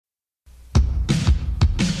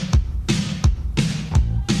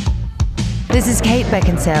This is Kate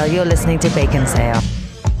Beckinsale. You're listening to Bacon Sale.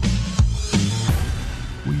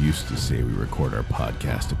 We used to say we record our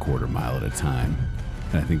podcast a quarter mile at a time.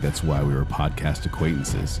 And I think that's why we were podcast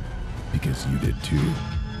acquaintances. Because you did too.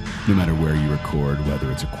 No matter where you record,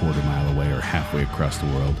 whether it's a quarter mile away or halfway across the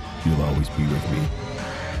world, you'll always be with me.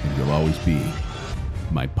 And you'll always be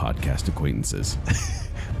my podcast acquaintances.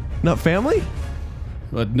 Not family?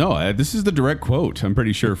 No, this is the direct quote, I'm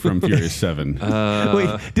pretty sure, from Furious 7.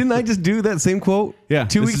 Wait, didn't I just do that same quote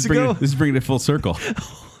 2 weeks ago? This is bringing it full circle.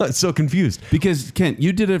 I'm so confused. Because, Kent,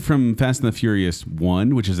 you did it from Fast and the Furious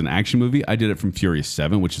 1, which is an action movie. I did it from Furious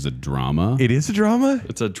 7, which is a drama. It is a drama?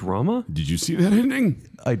 It's a drama? Did you see that ending?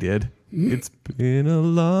 I did. It's been a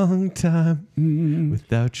long time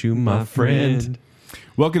without you, my friend.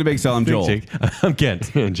 Welcome to Bake Sale. I'm Joel. I'm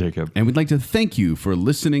Kent. And Jacob. And we'd like to thank you for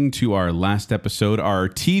listening to our last episode, our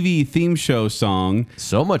TV theme show song.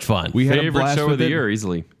 So much fun. We had a Favorite blast show with of the it. year,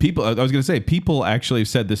 easily. People, I was going to say, people actually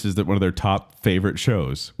said this is one of their top favorite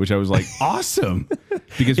shows, which I was like, awesome.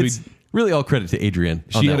 Because It's really all credit to Adrian.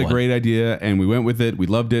 she had a great idea and we went with it. We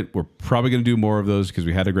loved it. We're probably going to do more of those because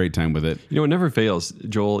we had a great time with it. You know, it never fails,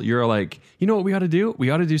 Joel. You're like, you know what we ought to do? We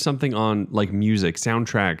ought to do something on like music,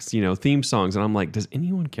 soundtracks, theme songs. And I'm like, does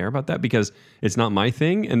anyone care about that? Because it's not my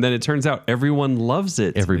thing. And then it turns out everyone loves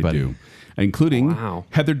it. Everybody. They do. Including Wow.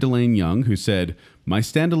 Heather Delane Young, who said, my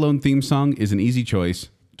standalone theme song is an easy choice,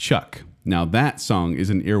 Chuck. Now that song is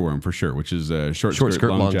an earworm for sure, which is a short skirt,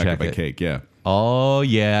 long jacket by Cake. Yeah. Oh,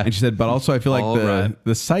 yeah. And she said, but also I feel like All right.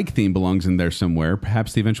 the psych theme belongs in there somewhere.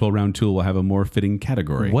 Perhaps the eventual round tool will have a more fitting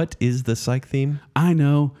category. What is the psych theme? I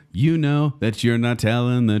know, you know that you're not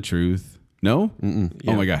telling the truth. No?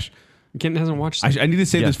 Oh my gosh. Kent hasn't watched I it. need to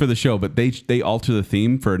say this for the show, but they alter the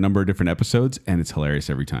theme for a number of different episodes, and it's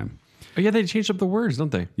hilarious every time. Oh, yeah, they changed up the words,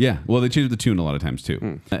 don't they? Yeah, well, they changed the tune a lot of times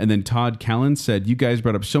too. And then Todd Callan said, you guys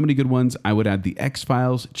brought up so many good ones. I would add the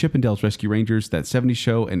X-Files, Chip and Dale's Rescue Rangers, That 70s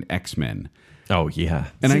Show, and X-Men. Oh, yeah.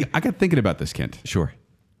 And I got thinking about this, Kent. Sure.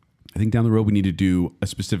 I think down the road we need to do a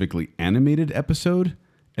specifically animated episode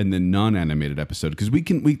and then non-animated episode, because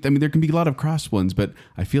there can be a lot of cross ones, but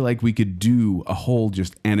I feel like we could do a whole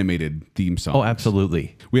just animated theme song. Oh,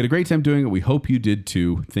 absolutely. We had a great time doing it. We hope you did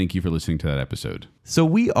too. Thank you for listening to that episode. So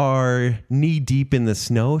we are knee deep in the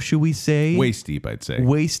snow, should we say? Waist deep, I'd say.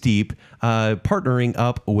 Waist deep, partnering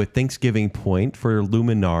up with Thanksgiving Point for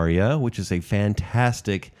Luminaria, which is a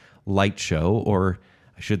fantastic light show, or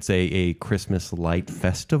I should say a Christmas light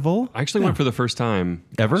festival. I actually went for the first time.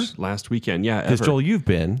 Ever? Last weekend. Yeah, Because ever. Joel, you've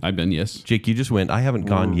been. I've been, yes. Jake, you just went. I haven't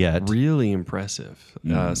gone yet. Really impressive.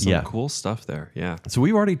 Some Yeah. cool stuff there. Yeah. So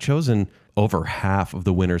we've already chosen over half of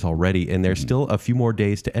the winners already, and there's still a few more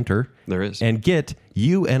days to enter. There is. And get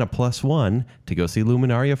you and a +1 to go see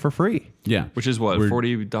Luminaria for free. Yeah. Which is what,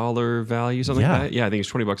 $40 value, something Yeah. like that? Yeah, I think it's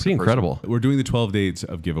 $20 Pretty a person. incredible. We're doing the 12 days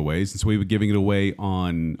of giveaways, and so we've been giving it away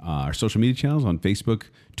on our social media channels on Facebook,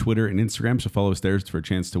 Twitter, and Instagram. So follow us there for a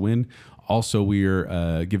chance to win. Also,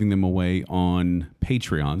 we're giving them away on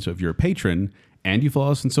Patreon. So if you're a patron and you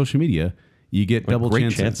follow us on social media, you get double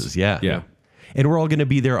Great chances. Yeah. Yeah. And we're all going to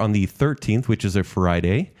be there on the 13th, which is a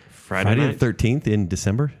Friday. Friday night. the 13th in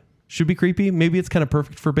December. Should be creepy. Maybe it's kind of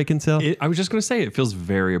perfect for Bacon Sale. I was just going to say, it feels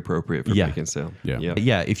very appropriate for Yeah. Bacon Sale. Yeah.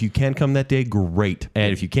 Yeah, if you can come that day, great.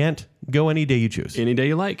 And if you can't, go any day you choose. Any day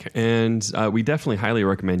you like. And we definitely highly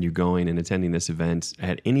recommend you going and attending this event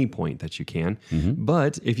at any point that you can.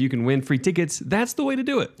 But if you can win free tickets, that's the way to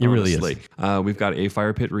do it. It really is. We've got a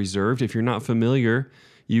fire pit reserved. If you're not familiar,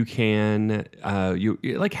 you can,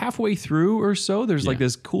 like halfway through or so, there's like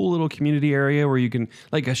this cool little community area where you can,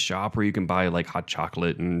 like a shop where you can buy like hot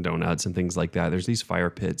chocolate and donuts and things like that. There's these fire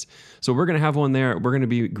pits. So we're going to have one there. We're going to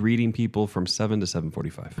be greeting people from 7 to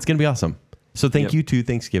 7:45. It's going to be awesome. So thank you to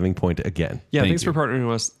Thanksgiving Point again. Yeah, Thank thanks you. for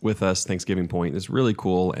partnering with us, Thanksgiving Point. It's really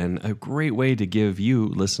cool and a great way to give you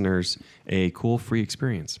listeners a cool free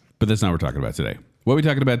experience. But that's not what we're talking about today. What are we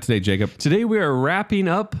talking about today, Jacob? Today we are wrapping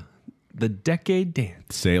up the Decade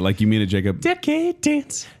Dance. Say it like you mean it, Jacob. Decade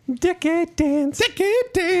Dance. Decade Dance. Decade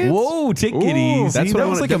Dance. Whoa, take it Ooh, easy. That's what that I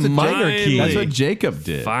was wanna- like a that's what minor Jake- key. That's what Jacob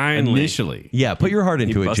did Finally. initially. Yeah, put your heart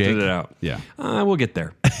into You it, busted Jake. it out. Yeah. We'll get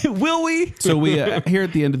there. Will we? So we here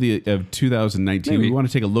at the end of 2019, Maybe. we want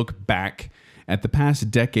to take a look back at the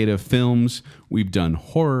past decade of films. We've done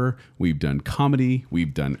horror, we've done comedy,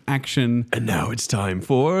 we've done action. And now it's time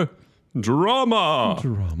for Drama.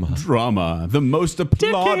 Drama, the most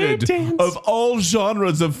applauded of all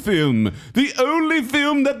genres of film. The only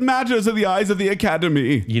film that matters in the eyes of the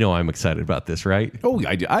Academy. You know I'm excited about this, right? Oh,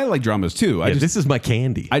 I do. I like dramas too. This is my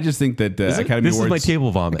candy. I just think that Academy This is Awards. my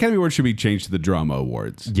table vomit. Academy Awards should be changed to the Drama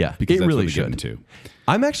Awards. Yeah, because it that's really what we get should. into.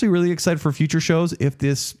 I'm actually really excited for future shows if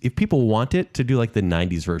people want it to do like the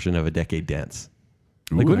 90s version of A Decade Dance.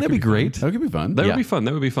 Like, wouldn't that be great? That could be fun. That Yeah. would be fun.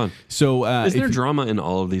 That would be fun. So, Is there if- drama in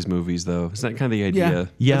all of these movies, though? Is that kind of the idea?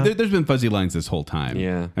 Yeah. There's been fuzzy lines this whole time.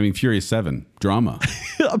 Yeah. I mean, Furious 7, drama,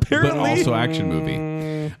 Apparently. but also action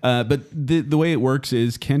movie. But the way it works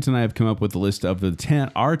is Kent and I have come up with a list of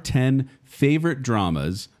our 10 favorite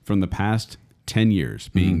dramas from the past 10 years,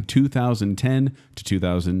 being 2010 to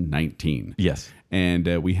 2019. Yes. And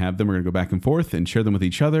we have them. We're going to go back and forth and share them with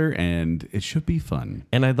each other, and it should be fun.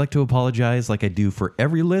 And I'd like to apologize like I do for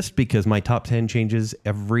every list because my top 10 changes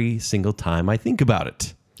every single time I think about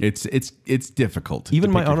it. It's difficult. to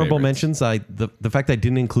Even my pick your honorable favorites. mentions, the fact I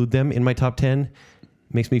didn't include them in my top 10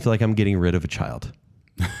 makes me feel like I'm getting rid of a child.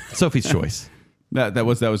 Sophie's Choice. That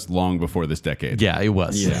was long before this decade. Yeah, it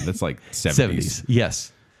was. Yeah, that's like 70s.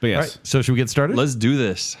 Yes. But yes, All right, so should we get started? Let's do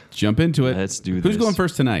this. jump into it. Let's do Who's this. going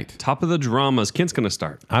first tonight? Top of the dramas. Kent's going to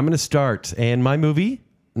start. I'm going to start. And my movie,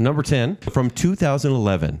 number 10, from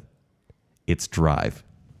 2011, it's Drive.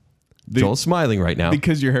 Joel's smiling right now.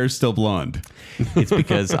 Because your hair's still blonde. It's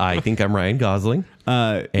because I think I'm Ryan Gosling.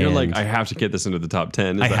 You're And like, I have to get this into the top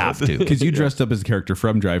 10. Is I that have what- to. Because you dressed up as a character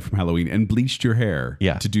from Drive from Halloween and bleached your hair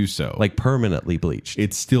Yeah. to do so. Like permanently bleached.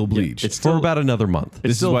 it's still bleached. It's for still about another month. It's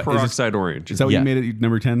This is still what- is this- peroxide orange. Is that what Yeah. you made it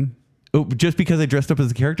number 10? Oh, just because I dressed up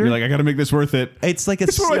as a character? You're like, I got to make this worth it. it's like a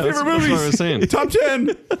It's one of my that's- favorite that's movies. what I was saying. Top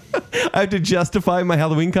 10. I have to justify my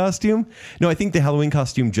Halloween costume. No, I think the Halloween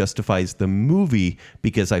costume justifies the movie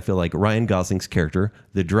because I feel like Ryan Gosling's character,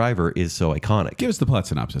 the driver, is so iconic. Give us the plot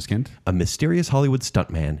synopsis, Kent. A mysterious Hollywood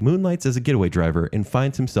stuntman moonlights as a getaway driver and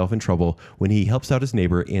finds himself in trouble when he helps out his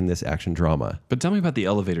neighbor in this action drama. But tell me about the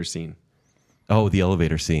elevator scene. Oh, the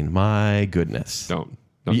elevator scene. My goodness. Don't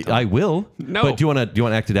tell I will. No. But do you want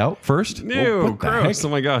to act it out first? Ew, what the gross. heck? Oh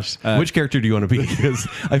my gosh. Which character do you want to be? Because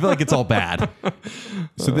I feel like it's all bad.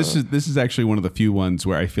 So this is actually one of the few ones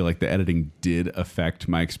where I feel like the editing did affect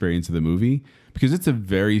my experience of the movie because it's a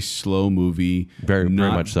very slow movie, Very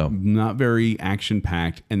much so. not very action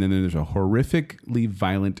packed, and then there's a horrifically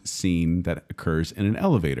violent scene that occurs in an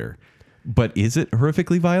elevator. But is it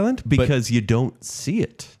horrifically violent? Because you don't see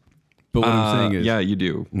it. But what I'm saying is, yeah, you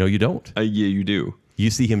do. No, you don't. Yeah, you do. You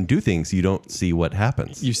see him do things. You don't see what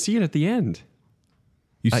happens. You see it at the end.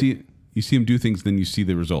 you see him do things, then you see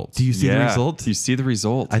the results. Do you see the result? You see the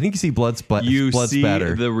result. I think you see blood you blood see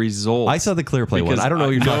spatter. the result. I saw the clear play one. Because I don't know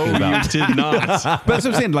what you're talking about. You did not. But that's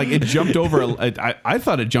what I'm saying. Like it jumped over. I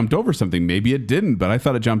thought it jumped over something. Maybe it didn't, but I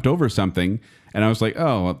thought it jumped over something, and I was like,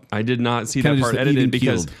 oh, well, I did not see Kinda that just part the even edited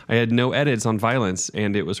because keeled. I had no edits on violence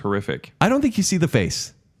and it was horrific. I don't think you see the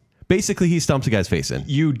face. Basically, he stomps a guy's face in.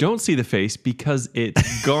 You don't see the face because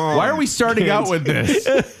it's gone. why are we starting out with this?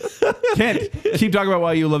 Kent, keep talking about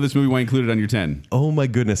why you love this movie. Why you include it on your 10? Oh my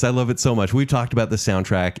goodness, I love it so much. We've talked about the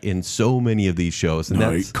soundtrack in so many of these shows, and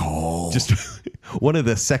that's Call. just one of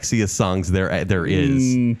the sexiest songs there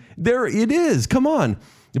is. There it is. Come on,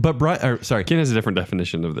 but sorry, Ken has a different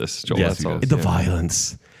definition of this, Joel. yes, That's all. the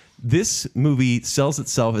violence. This movie sells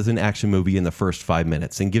itself as an action movie in the first 5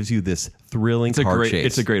 minutes and gives you this thrilling car chase.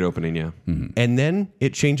 It's a great opening, yeah. And then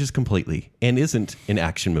it changes completely and isn't an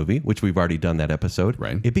action movie, which we've already done that episode.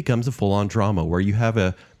 Right. It becomes a full-on drama where you have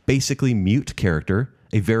a basically mute character,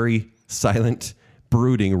 a very silent,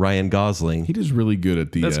 brooding Ryan Gosling. He does really good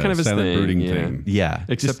at the That's kind of his silent thing, brooding yeah. thing. Yeah.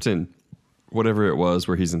 Except in whatever it was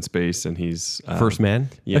where he's in space and he's... First Man.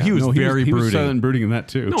 yeah. He was No, very he was brooding. silent brooding in that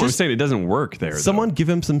too. No, I'm saying it doesn't work there. Someone give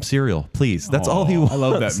him some cereal, please. That's all he Aw, wants. I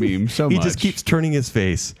love that meme so He much. just keeps turning his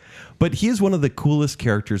face. But he is one of the coolest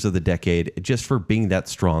characters of the decade just for being that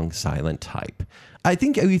strong, silent type. I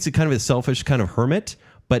think he's a kind of a selfish kind of hermit,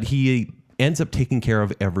 but he ends up taking care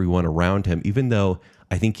of everyone around him, even though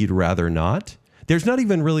I think you'd rather not. There's not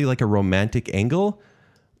even really like a romantic angle,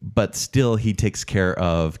 but still he takes care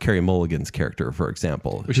of Carey Mulligan's character, for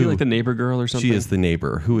example. Was she who- like the neighbor girl or something? She is the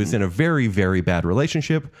neighbor who is in a very, very bad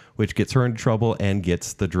relationship, which gets her into trouble and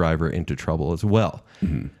gets the driver into trouble as well.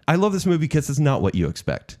 I love this movie because it's not what you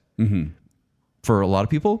expect. For a lot of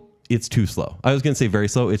people, it's too slow. I was going to say very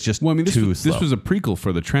slow. It's just Well, I mean, too slow. this was a prequel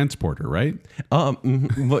for The Transporter, right? Yeah.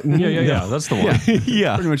 That's the one.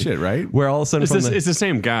 yeah. Pretty much it, right? Where all of a sudden, It's the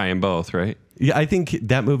same guy in both, right? yeah, I think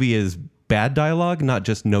that movie is bad dialogue, not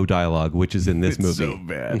just no dialogue, which is in this movie. So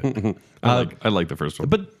bad. I like the first one.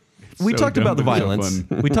 But we so talked about the dumb, but so violence.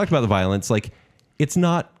 fun. We talked about the violence. Like, It's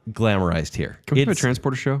not glamorized here. Can we have a It's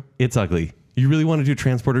transporter show? It's ugly. You really want to do a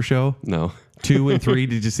transporter show? No. 2 and 3.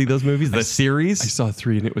 Did you see those movies? The series? I saw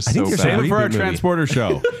 3 and it was I think so there's bad. a Save it for our Reboot movie. transporter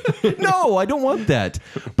show. No, I don't want that.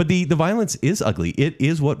 But the violence is ugly. It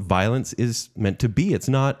is what violence is meant to be. It's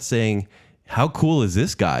not saying, how cool is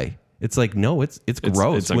this guy? It's like, no, it's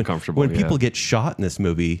gross. it's uncomfortable, When yeah. people get shot in this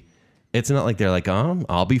movie, it's not like they're like,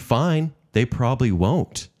 I'll be fine. They probably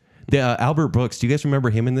won't. Albert Brooks, do you guys remember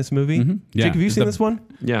him in this movie? Yeah. Jake, have you Is seen the- this one?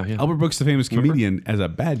 Yeah, yeah. Albert Brooks, the famous comedian, as a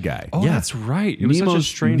bad guy. Oh, Yeah. that's right. It was such a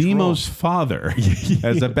strange Nemo's role. father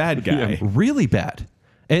as a bad guy. Really bad.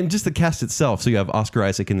 And just the cast itself. So you have Oscar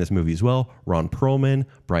Isaac in this movie as well. Ron Perlman,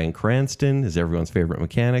 Bryan Cranston is everyone's favorite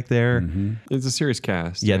mechanic there. It's a serious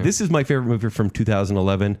cast. Yeah, this is my favorite movie from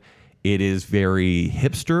 2011. It is very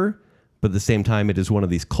hipster, but at the same time, it is one of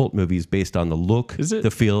these cult movies based on the look, Is it? the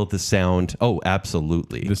feel, the sound. Oh,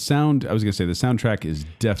 absolutely. The sound, I was going to say, the soundtrack is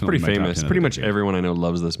definitely pretty my top famous. 10 of Pretty the much decade. everyone I know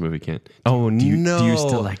loves this movie. Kent. Oh, do you, no. Do you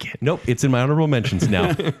still like it? Nope, it's in my honorable mentions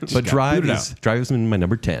now. But Drive booted is in my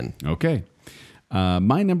number 10. Okay.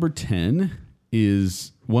 My number 10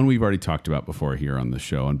 is one we've already talked about before here on the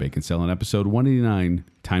show on Bacon Cell in episode 189,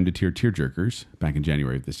 Time to Tearjerkers, back in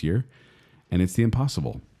January of this year. And it's The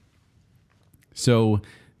Impossible. So,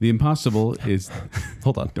 The Impossible is...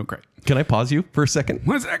 Hold on. Don't cry. Can I pause you for a second?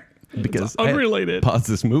 1 sec. Because unrelated. I paused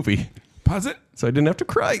this movie Pause it. so I didn't have to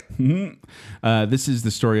cry. This is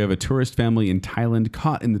the story of a tourist family in Thailand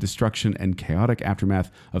caught in the destruction and chaotic aftermath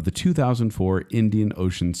of the 2004 Indian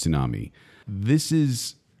Ocean tsunami. This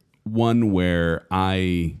is one where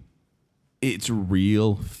it's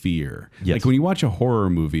real fear. Yes. Like when you watch a horror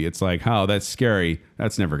movie, it's like, oh, that's scary.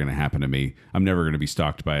 That's never going to happen to me. I'm never going to be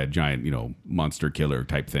stalked by a giant, monster killer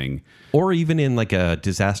type thing. Or even in like a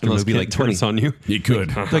disaster Unless movie Kent like turns on you. You could.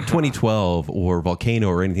 like 2012 or Volcano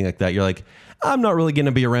or anything like that. You're like, I'm not really going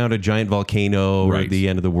to be around a giant volcano or Right. the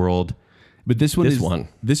end of the world. But this one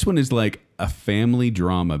This one. is like a family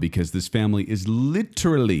drama because this family is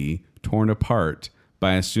literally torn apart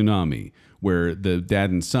by a tsunami where the dad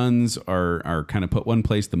and sons are kind of put one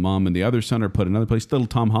place, the mom and the other son are put another place. Little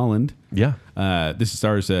Tom Holland. Yeah. This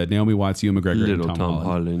stars Naomi Watts, Ewan McGregor, Little and Tom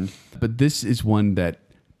Holland. But this is one that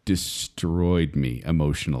destroyed me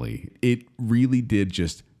emotionally. It really did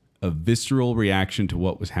just a visceral reaction to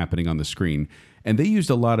what was happening on the screen. And they used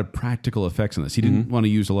a lot of practical effects on this. He didn't want to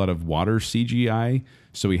use a lot of water CGI,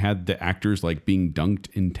 so he had the actors like being dunked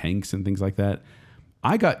in tanks and things like that.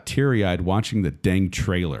 I got teary-eyed watching the dang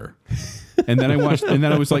trailer. And then I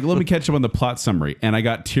was like, let me catch up on the plot summary. And I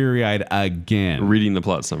got teary-eyed again. Reading the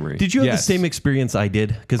plot summary. Did you have Yes. the same experience I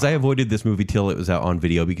did? Because I avoided this movie till it was out on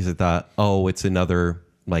video because I thought, oh, it's another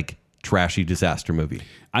like trashy disaster movie.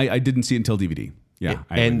 I didn't see it until DVD. Yeah.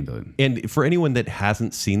 And for anyone that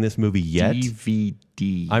hasn't seen this movie yet,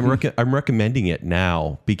 DVD. I'm recommending it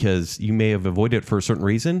now because you may have avoided it for a certain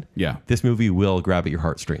reason. Yeah. This movie will grab at your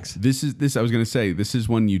heartstrings. This I was going to say, this is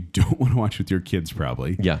one you don't want to watch with your kids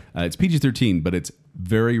probably. Yeah. It's PG-13, but it's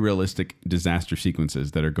very realistic disaster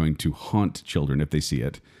sequences that are going to haunt children if they see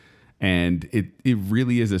it. And it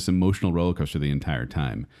really is this emotional roller coaster the entire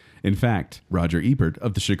time. In fact, Roger Ebert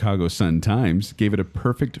of the Chicago Sun-Times gave it a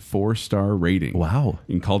perfect 4-star rating. Wow.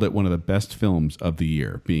 And called it one of the best films of the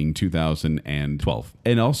year, being 2012.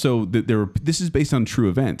 And also, this is based on true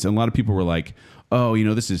events. And a lot of people were like, oh,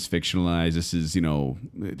 this is fictionalized. This is,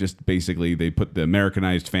 just basically they put the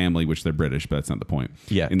Americanized family, which they're British, but that's not the point.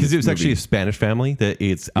 Yeah, In because this it was actually movie. a Spanish family that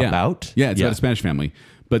it's about. Yeah, it's about a Spanish family.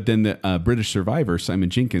 But then the British survivor, Simon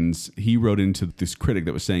Jenkins, he wrote into this critic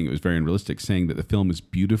that was saying it was very unrealistic, saying that the film is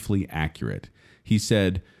beautifully accurate. He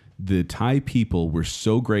said the Thai people were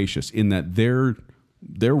so gracious in that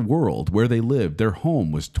their world, where they lived, their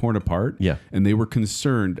home was torn apart. Yeah. And they were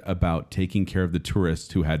concerned about taking care of the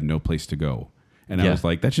tourists who had no place to go. And I Yeah. was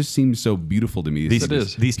like, that just seems so beautiful to me. These People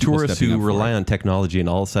tourists stepping who up for rely it. on technology and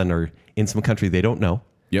all of a sudden are in some country they don't know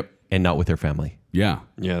Yep. and not with their family. Yeah.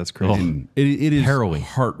 Yeah, that's crazy. And it is Harrowing.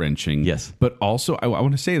 heart-wrenching. Yes. But also, I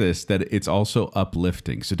want to say this, that it's also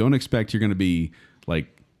uplifting. So don't expect you're going to be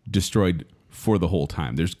like destroyed for the whole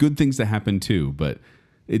time. There's good things that happen too, but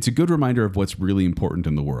it's a good reminder of what's really important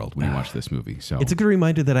in the world when you watch this movie. So It's a good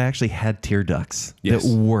reminder that I actually had tear ducts Yes.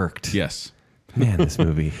 that worked. yes. Man, this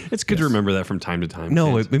movie. It's good to remember that from time to time.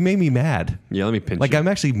 No, Kent. it made me mad. Yeah, let me pinch Like you. I'm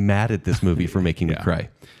actually mad at this movie for making me cry.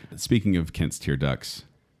 Speaking of Kent's tear ducts,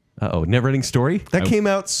 Never-ending Story? That came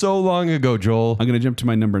out so long ago, Joel. I'm going to jump to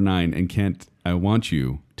my number 9. And Kent, I want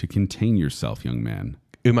you to contain yourself, young man.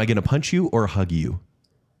 Am I going to punch you or hug you?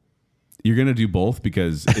 You're going to do both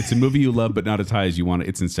because it's a movie you love, but not as high as you want it.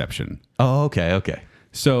 It's Inception. Oh, okay.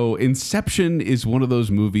 So Inception is one of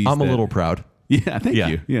those movies I'm a that- little proud. Yeah, thank Yeah.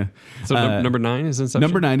 you. Yeah. So number 9 is Inception.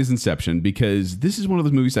 Number 9 is Inception, because this is one of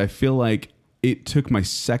those movies I feel like it took my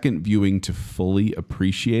second viewing to fully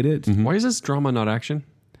appreciate it. Why is this drama, not action?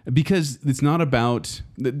 Because it's not about.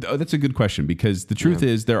 That's a good question. Because the truth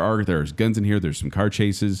is, there's guns in here. There's some car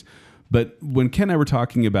chases. But when Ken and I were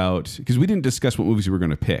talking about, because we didn't discuss what movies we were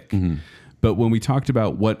going to pick, but when we talked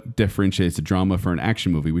about what differentiates a drama for an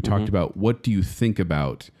action movie, we talked about what do you think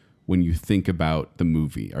about when you think about the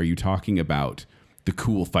movie? Are you talking about the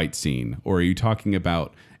cool fight scene, or are you talking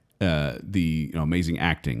about the amazing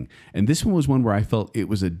acting? And this one was one where I felt it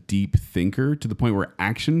was a deep thinker to the point where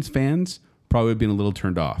action fans probably would have been a little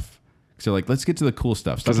turned off. So like, let's get to the cool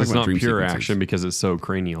stuff. Stop Because it's talking about not dream pure sequences. action because it's so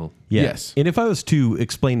cranial. Yeah. Yes. And if I was to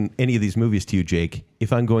explain any of these movies to you, Jake,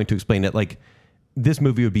 if I'm going to explain it, like this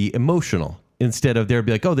movie would be emotional instead of there'd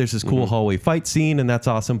be like, oh, there's this cool hallway fight scene and that's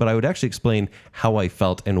awesome. But I would actually explain how I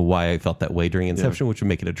felt and why I felt that way during Inception, which would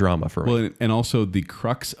make it a drama for me. Well, and also the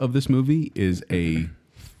crux of this movie is a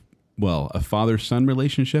father-son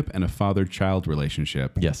relationship and a father-child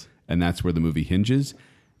relationship. Yes. And that's where the movie hinges.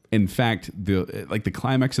 In fact, the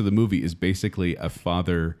climax of the movie is basically a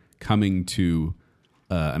father coming to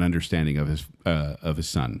an understanding of his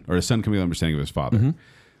son, or a son coming to an understanding of his father,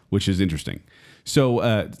 which is interesting.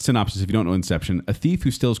 So, synopsis, if you don't know Inception, a thief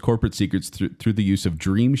who steals corporate secrets through the use of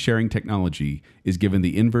dream-sharing technology is given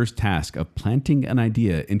the inverse task of planting an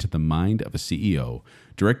idea into the mind of a CEO.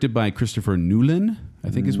 Directed by Christopher Nolan, I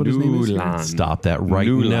think is what his name is. Stop that right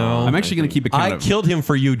now. I'm actually going to keep it I killed him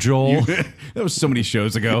for you, Joel. That was so many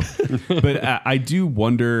shows ago. But I do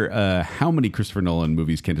wonder how many Christopher Nolan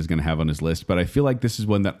movies Kent is going to have on his list. But I feel like this is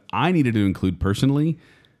one that I needed to include personally,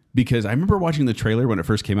 because I remember watching the trailer when it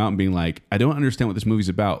first came out and being like, I don't understand what this movie's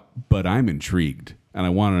about, but I'm intrigued and I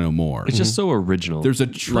want to know more. It's just so original. There's a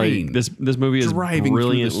train Like, this movie is driving through the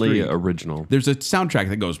brilliantly street. original. There's a soundtrack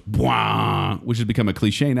that goes, wah, which has become a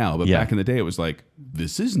cliche now. But Yeah. back in the day, it was like,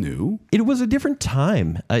 this is new. It was a different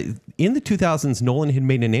time. In the 2000s, Nolan had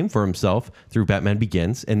made a name for himself through Batman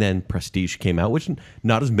Begins, and then Prestige came out, which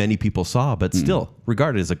not as many people saw, but still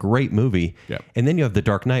regarded as a great movie. Yep. And then you have The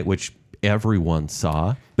Dark Knight, which everyone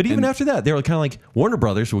saw. But even after that, they were kind of like, Warner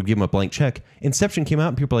Brothers would give him a blank check. Inception came out,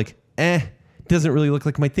 and people were like, doesn't really look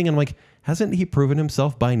like my thing. And I'm like, hasn't he proven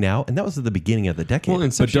himself by now? And that was at the beginning of the decade. Well,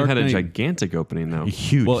 Inception Dark had a Knight- gigantic opening, though.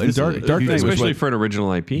 Huge. Well, in This is Dark a Knight huge- was Especially what- for an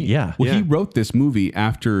original IP. Yeah. Well, he wrote this movie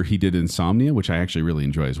after he did Insomnia, which I actually really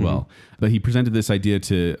enjoy as well. But he presented this idea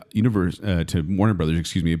to Warner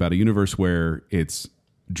Brothers, about a universe where it's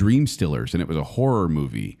dream stealers, and it was a horror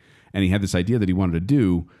movie. And he had this idea that he wanted to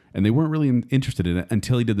do, and they weren't really interested in it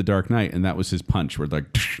until he did The Dark Knight, and that was his punch. Where like,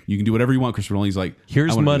 you can do whatever you want, Christopher Nolan. He's like,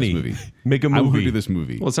 Here's I wanna do money. this movie. Make a I want to movie. do this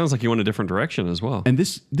movie. Well, it sounds like you went a different direction as well. And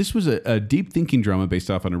this was a deep thinking drama based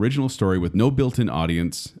off an original story with no built-in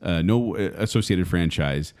audience, no associated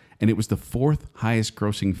franchise, and it was the 4th highest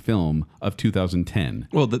grossing film of 2010.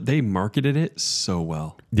 Well, they marketed it so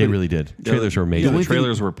well. They really did. Trailers were amazing. The only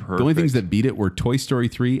trailers were perfect. The only things that beat it were Toy Story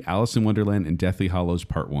 3, Alice in Wonderland, and Deathly Hallows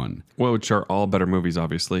Part 1. Well, which are all better movies,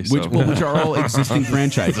 obviously. So. Which are all existing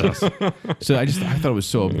franchises. So I thought it was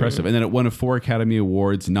so impressive. And then it won 4 Academy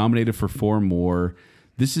Awards, nominated for 4 more.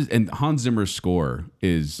 And Hans Zimmer's score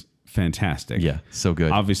is fantastic. Yeah, so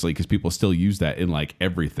good. Obviously, because people still use that in like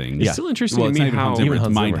everything. It's still interesting Well, to it's me not even how Hans Zimmer. Even It's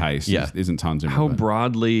Hans Mind Zimmer. Heist. Yeah. Isn't Hans Zimmer. how but-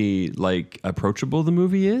 broadly approachable the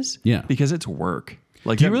movie is. Yeah. Because it's work.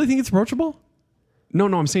 Like, Do you really think it's approachable? No,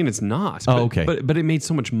 I'm saying it's not. Oh, but, okay. But it made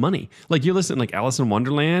so much money. Like you listen, like Alice in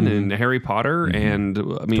Wonderland and Harry Potter and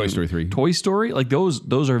I mean Toy Story 3. Toy Story, like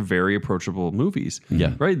those are very approachable movies.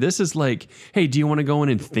 Yeah. Right. This is like, hey, do you want to go in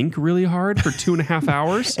and think really hard for 2.5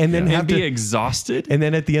 hours And then have be to- exhausted? And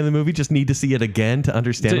then at the end of the movie, just need to see it again to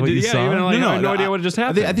understand what you saw? even though I have no idea what just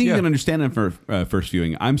happened. I think Yeah. you can understand it for first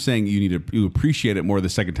viewing. I'm saying you appreciate it more the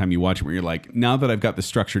second time you watch it, where you're like, now that I've got the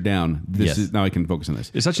structure down, now I can focus on this.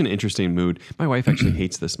 It's such an interesting mood. My wife actually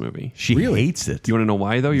hates this movie. She hates it. You want to know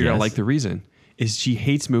why though? You're gonna Yes. like the reason. Is she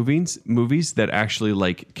hates movies that actually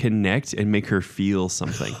like connect and make her feel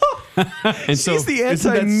something. And so She's the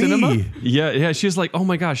isn't that cinema? anti-me. yeah, she's like, oh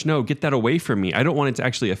my gosh, no, get that away from me. I don't want it to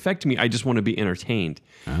actually affect me. I just want to be entertained.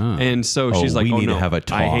 And so she's like, we oh need to no, have a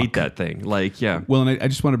I hate talk. that thing. Like, yeah. Well, and I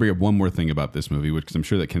just want to bring up one more thing about this movie, which because I'm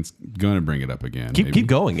sure that Kent's going to bring it up again. Keep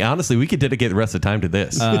going. Honestly, we could dedicate the rest of the time to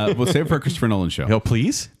this. We'll save it for a Christopher Nolan show. Yo,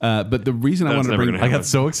 please. But the reason I That's wanted to never bring gonna I happen. got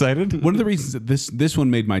so excited. one of the reasons that this one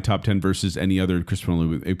made my top 10 versus any other Christopher Nolan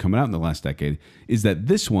movie coming out in the last decade is that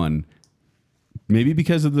this one, maybe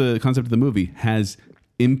because of the concept of the movie, has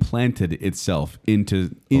implanted itself into I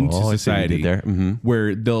see what you society. did there. Mm-hmm. Where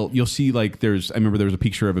you'll see like I remember there was a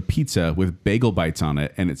picture of a pizza with bagel bites on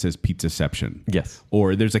it, and it says Pizzaception. Yes.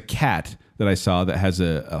 Or there's a cat that I saw that has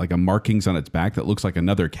a markings on its back that looks like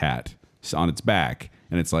another cat on its back.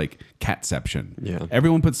 And it's like catception. Yeah.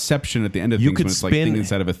 Everyone puts ception at the end of You things could when it's like spin- thing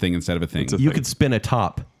inside of a thing inside of a thing. You could spin a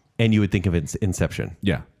top and you would think of it as Inception.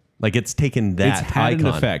 Yeah. Like it's taken that It's had icon.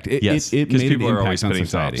 an effect. It yes. made people an are always impact on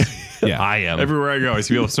spinning society. Yeah. I am. Everywhere I go, I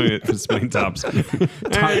see people spinning tops.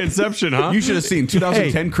 Hey, Inception, huh? You should have seen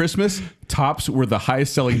 2010 Christmas. Tops were the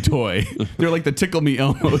highest selling toy. They're like the Tickle Me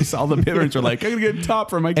Elmos. All the parents are like, I'm gonna get a top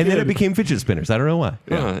for my kid. And then it became fidget spinners. I don't know why.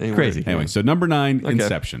 Anyway. Crazy. Anyway, so number 9,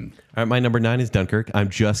 Inception. All right, my number 9 is Dunkirk. I'm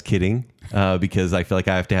just kidding because I feel like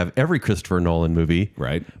I have to have every Christopher Nolan movie.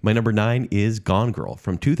 Right. My number 9 is Gone Girl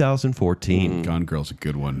from 2014. Gone Girl's a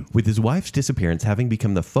good one. With his wife's disappearance having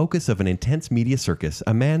become the focus of an intense media circus,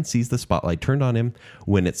 a man sees the spotlight turned on him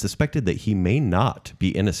when it's suspected that he may not be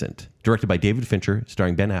innocent. Directed by David Fincher,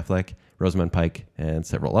 starring Ben Affleck, Rosamund Pike, and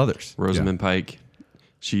several others. Rosamund Pike.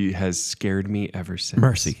 She has scared me ever since.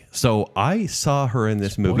 Mercy. So I saw her in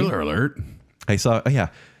this movie. Spoiler alert. I saw,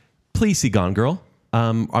 please see Gone Girl.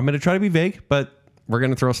 I'm going to try to be vague, but we're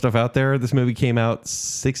going to throw stuff out there. This movie came out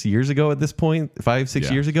 6 years ago at this point, 5-6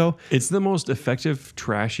 Yeah. years ago. It's the most effective,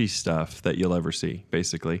 trashy stuff that you'll ever see,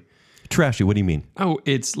 basically. Trashy, what do you mean? Oh,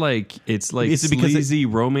 it's like Is it because sleazy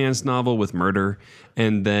romance novel with murder,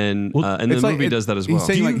 and then and the It's like- movie does that as well.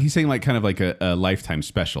 He's saying like kind of like a Lifetime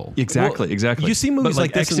special. Exactly, Well, exactly. you see movies but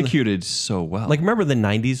like this in the- executed so well. Like, remember the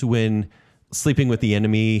 90s when Sleeping with the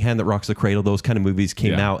Enemy, Hand That Rocks the Cradle, those kind of movies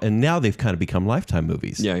came Yeah. out, and now they've kind of become Lifetime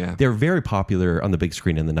movies. Yeah. They're very popular on the big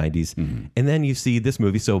screen in the 90s. And then you see this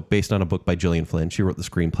movie, so based on a book by Gillian Flynn, she wrote the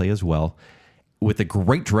screenplay as well, with a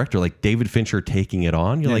great director like David Fincher taking it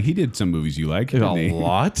on. You're Yeah, like, he did some movies you like. a didn't he?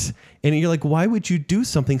 lot. And you're like, why would you do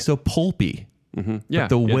something so pulpy? yeah,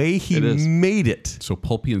 The yeah, way he it is. made it So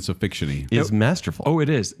pulpy and so fictiony. is masterful. Oh, it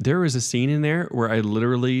is. There is a scene in there where I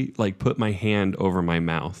literally like put my hand over my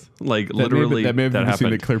mouth. Like literally that may have been the scene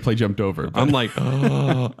happened. that Claire Play jumped over. but I'm like,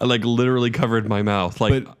 oh, I like literally covered my mouth.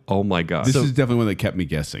 Like, But oh my God. this is definitely one that kept me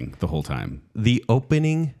guessing the whole time. The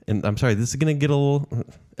opening, and I'm sorry, this is going to get a little,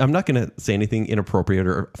 I'm not going to say anything inappropriate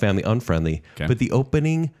or family unfriendly, Okay. but the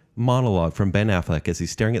opening monologue from Ben Affleck as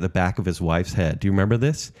he's staring at the back of his wife's head. Do you remember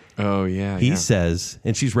this? oh yeah. He yeah. says,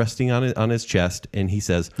 and she's resting on his chest, and he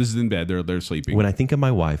says, This is in bed. They're sleeping. when I think of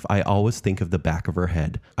my wife, I always think of the back of her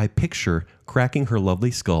head. I picture cracking her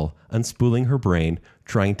lovely skull, unspooling her brain,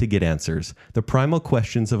 trying to get answers. The primal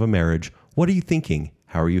questions of a marriage. What are you thinking?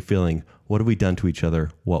 How are you feeling? What have we done to each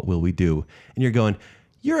other? What will we do? And you're going,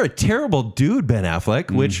 you're a terrible dude, Ben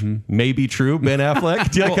Affleck, which may be true, Ben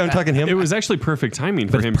Affleck. Do you like how I'm talking to him? It was actually perfect timing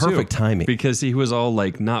for But it's him. perfect too, timing. because he was all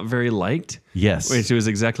like not very liked. Yes. Which was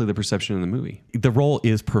exactly the perception in the movie. The role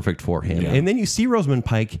is perfect for him. And then you see Rosamund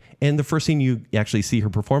Pike, and the first scene you actually see her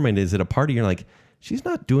performing is at a party. You're like, she's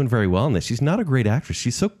not doing very well in this. She's not a great actress.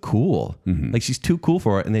 She's so cool. Like, she's too cool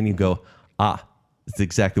for it. And then you go, it's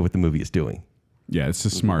exactly what the movie is doing. yeah, it's a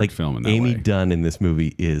smart Like, film in that Amy way. Dunn in this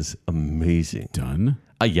movie is amazing. Dunn?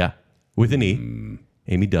 Yeah, with an E.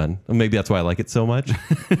 Amy Dunn. Well, maybe that's why I like it so much.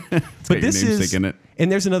 But your this namesake is, in it.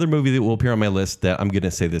 and there's another movie that will appear on my list that I'm going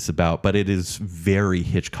to say this about, but it is very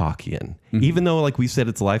Hitchcockian. Even though, like we said,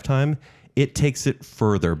 it's Lifetime, it takes it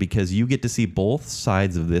further because you get to see both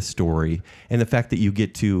sides of this story, and the fact that you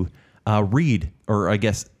get to read, or I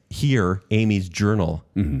guess hear, Amy's journal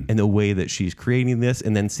and the way that she's creating this,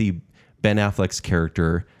 and then see Ben Affleck's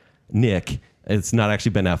character, Nick. It's not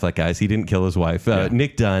actually Ben Affleck, guys. He didn't kill his wife.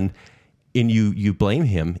 Nick Dunn. And you blame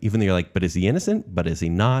him, even though you're like, but is he innocent? But is he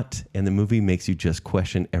not? And the movie makes you just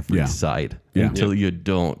question every side until you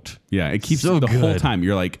don't. Yeah, it keeps So the whole good. time.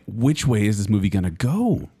 You're like, which way is this movie going to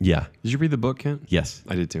go? Yeah. Did you read the book, Kent? Yes.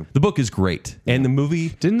 I did too. The book is great. And the movie,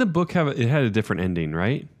 Didn't the book have it had a different ending,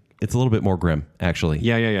 right? it's a little bit more grim, actually.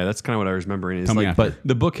 Yeah. That's kind of what I was remembering. Is Tell me like, after. but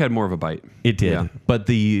the book had more of a bite. It did. Yeah. But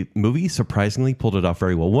the movie surprisingly pulled it off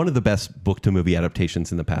very well. One of the best book to movie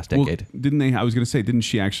adaptations in the past Well, decade. didn't they? I was going to say, didn't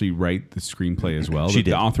she actually write the screenplay as well? She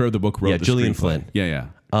The did. author of the book wrote Yeah, the Gillian screenplay. Flynn. Yeah.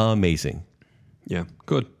 Amazing. Yeah,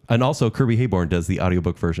 good. And also, Kirby Hayborn does the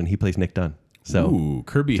audiobook version. He plays Nick Dunn. So Ooh,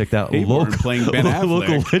 Kirby check that Hayborn playing Ben Affleck.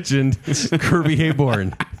 local legend, Kirby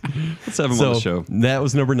Hayborn. Let's have him So on the show. that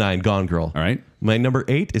was number 9, Gone Girl. All right. My number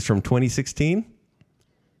 8 is from 2016,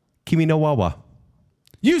 Kimi no Wawa.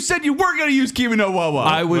 You said you weren't going to use Kimi no Wawa.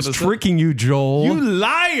 I was is tricking you, Joel. You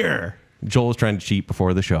liar. Joel was trying to cheat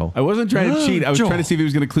before the show. I wasn't trying to cheat. I was Joel. trying to see if he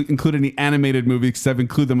was going to include any animated movies because I've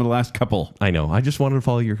included them in the last couple. I know. I just wanted to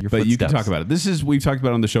follow your But footsteps. you can talk about it. We've talked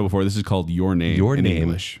about it on the show before. This is called Your Name Your in Name.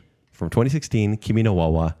 English. from 2016, Kimi no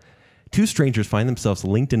Wawa. Two strangers find themselves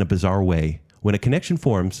linked in a bizarre way. When a connection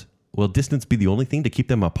forms, will distance be the only thing to keep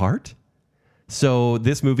them apart? So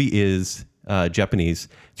this movie is Japanese.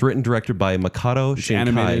 It's written and directed by Makoto Shinkai.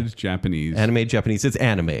 Animated Japanese. Animated Japanese. It's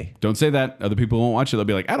anime. Don't say that. Other people won't watch it. They'll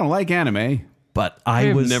be like, I don't like anime. But I I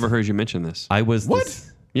have was never heard you mention this. I was What? this-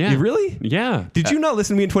 Yeah. You really? Yeah. Did you not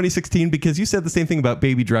listen to me in 2016? Because you said the same thing about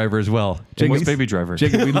Baby Driver as well. What's Baby Driver?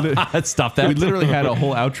 Jacob, we, Stop that. we literally had a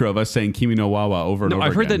whole outro of us saying Kimi no Wawa over and No, over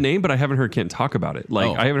I've heard that again. name, but I haven't heard Kent talk about it.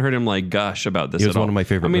 Like, Oh. I haven't heard him like gush about this. It was at all. one of my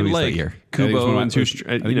favorite I mean, movies that like, year. I think it was one Kubo of my- and two.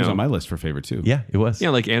 I think it was on my list for favorite too. Yeah, it was.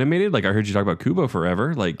 Yeah, like animated. Like I heard you talk about Kubo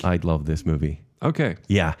forever. Like, I love this movie. okay,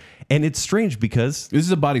 Yeah. And it's strange because This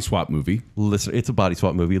is a body swap movie. listener, it's a body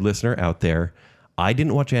swap movie. Listener out there, I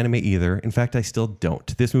didn't watch anime either. In fact, I still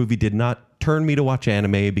don't. This movie did not turn me to watch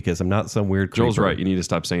anime because I'm not some weird Joel's creeper. right. You need to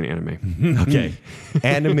stop saying anime. Okay.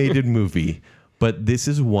 Animated movie. But this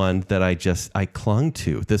is one that I clung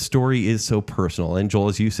to. The story is so personal. And Joel,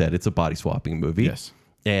 as you said, it's a body swapping movie. Yes.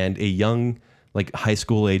 And a young, like high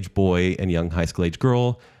school age boy and young high school age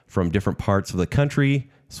girl from different parts of the country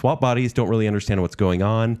swap bodies, don't really understand what's going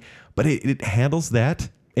on. But it handles that.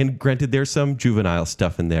 And granted, there's some juvenile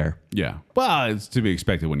stuff in there. Yeah. Well, it's to be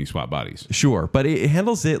expected when you swap bodies. Sure. But it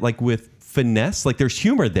handles it like with finesse. Like there's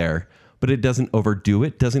humor there, but it doesn't overdo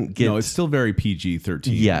it. Doesn't get. No, it's still very PG-13.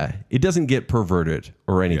 Yeah. It doesn't get perverted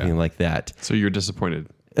or anything Yeah. like that. So you're disappointed.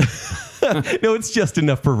 No, it's just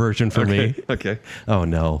enough perversion for me. Okay. Oh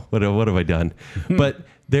no, what have I done? But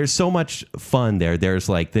there's so much fun there. There's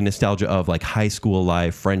like the nostalgia of like high school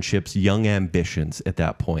life, friendships, young ambitions at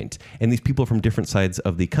that point. And these people from different sides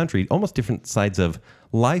of the country, almost different sides of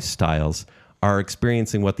lifestyles, are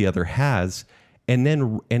experiencing what the other has. And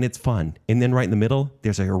it's fun. And then right in the middle,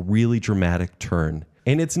 there's like a really dramatic turn.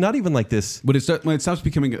 And it's not even like this. But when it stops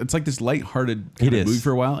becoming, it's like this lighthearted kind It of is. movie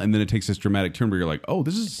for a while, and then it takes this dramatic turn where you're like, oh,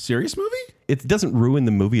 this is a serious movie? It doesn't ruin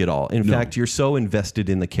the movie at all. In fact, you're so invested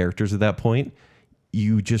in the characters at that point,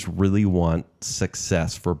 you just really want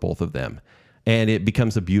success for both of them. And it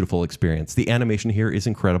becomes a beautiful experience. The animation here is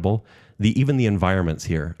incredible. Even the environments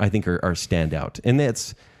here, I think, are standout. And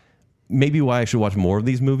that's maybe why I should watch more of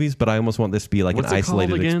these movies, but I almost want this to be like What's an it called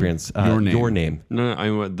isolated again? experience. Your Name. No, I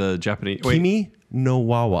want the Japanese. Wait. Kimi no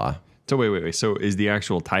Wawa. So wait. So is the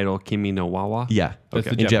actual title Kimi no Wawa? Yeah, That's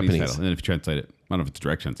the in Japanese, Japanese. title. And then if you translate it, I don't know if it's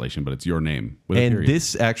direct translation, but it's Your Name. With a And period.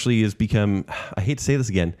 this actually has become, I hate to say this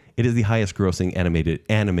again, it is the highest grossing animated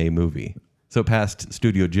anime movie. So it passed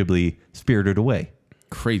Studio Ghibli Spirited Away.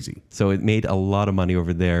 Crazy. So it made a lot of money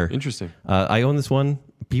over there. Interesting. I own this one.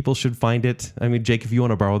 People should find it. I mean, Jake, if you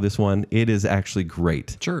want to borrow this one, it is actually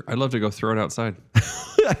great. Sure. I'd love to go throw it outside.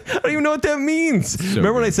 I don't even know what that means.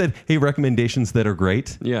 Remember when I said, hey, recommendations that are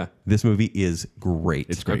great? Yeah. This movie is great.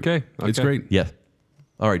 It's great. Okay. It's Okay. great. Yeah.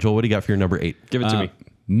 All right, Joel, what do you got for your number 8? Give it to me.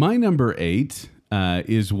 My number 8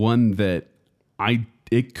 is one that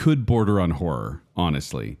it could border on horror,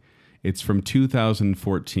 honestly. It's from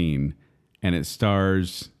 2014, and it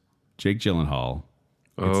stars Jake Gyllenhaal.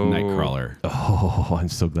 It's Nightcrawler. Oh, I'm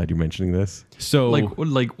so glad you're mentioning this. So, Like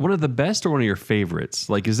one of the best or one of your favorites?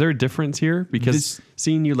 Like, is there a difference here? Because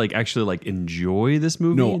seeing you like actually like enjoy this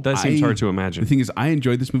movie, that seems hard to imagine. The thing is, I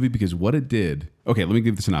enjoyed this movie because what it did. Okay, let me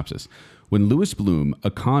give the synopsis. When Louis Bloom,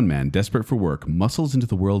 a con man desperate for work, muscles into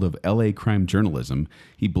the world of LA crime journalism,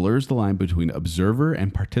 he blurs the line between observer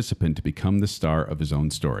and participant to become the star of his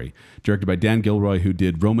own story. Directed by Dan Gilroy, who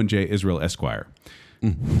did Roman J. Israel Esquire.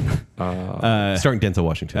 Starring Denzel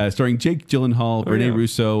Washington. Starring Jake Gyllenhaal, Rene yeah.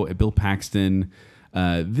 Russo, Bill Paxton.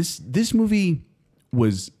 This movie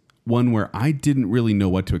was one where I didn't really know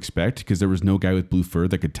what to expect because there was no guy with blue fur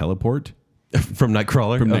that could teleport. From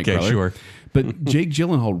Nightcrawler? From Okay, Nightcrawler. sure. But Jake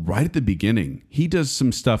Gyllenhaal, right at the beginning, he does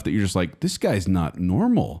some stuff that you're just like, this guy's not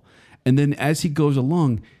normal. And then as he goes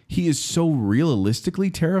along, he is so realistically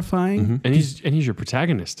terrifying. And he's your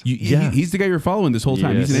protagonist. He's the guy you're following this whole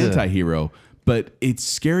time. He's an Yes. anti-hero. But it's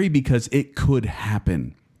scary because it could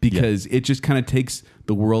happen. Because it just kind of takes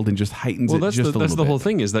the world and just heightens Well, it that's just a the little bit. whole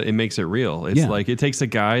thing is that it makes it real. It's Yeah. like it takes a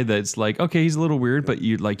guy that's like, okay, he's a little weird, but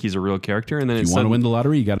he's a real character, and then If it's you want to win the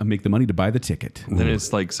lottery, you got to make the money to buy the ticket. then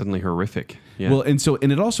it's like suddenly horrific. Yeah. Well,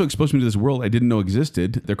 and it also exposed me to this world I didn't know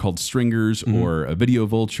existed. They're called stringers or video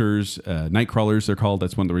vultures, night crawlers. They're called.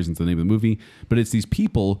 That's one of the reasons the name of the movie. But it's these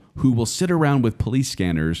people who will sit around with police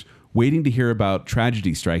scanners, waiting to hear about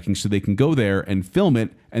tragedy striking, so they can go there and film it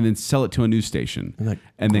and then sell it to a news station.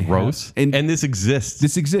 And they Gross. have, And this exists.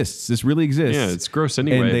 this exists. This really exists. Yeah, it's gross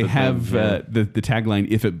anyway, And they but have then, the tagline,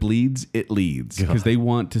 if it bleeds, it leads. Because they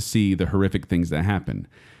want to see the horrific things that happen.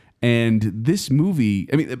 And this movie,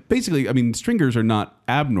 I mean, basically, stringers are not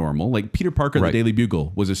abnormal. Like Peter Parker at Right. the Daily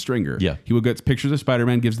Bugle was a stringer. Yeah. He would get pictures of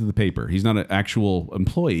Spider-Man, gives to the paper. He's not an actual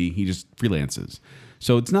employee. He just freelances.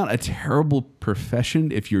 So it's not a terrible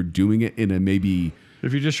profession if you're doing it in a maybe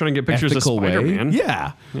If you're just trying to get pictures of ethical way. Spider-Man.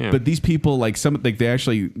 Yeah. Yeah. But these people, they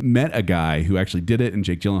actually met a guy who actually did it, and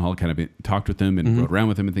Jake Gyllenhaal kind of talked with him and rode around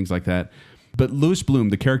with him and things like that. But Louis Bloom,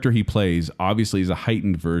 the character he plays, obviously is a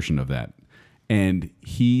heightened version of that. And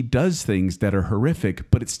he does things that are horrific,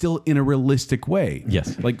 but it's still in a realistic way.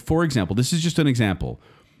 Yes. Like, for example, this is just an example,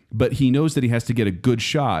 but he knows that he has to get a good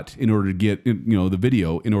shot in order to get, the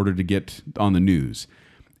video in order to get on the news.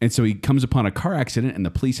 And so he comes upon a car accident and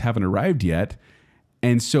the police haven't arrived yet.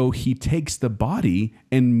 And so he takes the body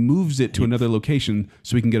and moves it to another location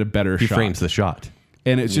so he can get a better He shot. frames the shot.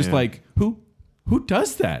 And it's just like, who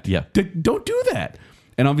does that? Yeah. Don't do that.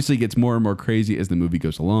 And obviously it gets more and more crazy as the movie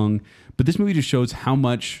goes along. But this movie just shows how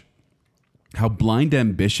blind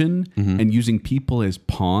ambition and using people as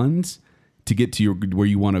pawns to get to where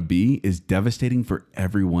you want to be is devastating for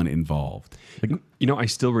everyone involved. I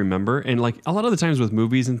still remember, and like a lot of the times with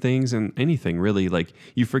movies and things and anything really, like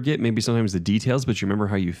you forget maybe sometimes the details, but you remember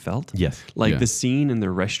how you felt. Yes. Like Yeah. the scene in the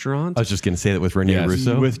restaurant. I was just going to say that with Rene Yes.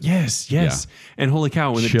 Russo. With yes, and holy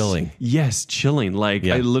cow, when Chilling. chilling. Like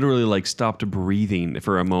Yeah. I literally like stopped breathing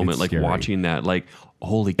for a moment, It's like scary. watching that. Like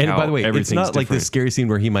holy cow! And by the way, it's everything's not like different. this scary scene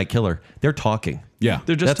where he might kill her. They're talking. Yeah.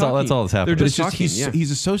 They're just That's all that's happening. They're But it's just just talking.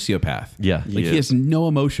 he's a sociopath. Yeah. Like He he is. has no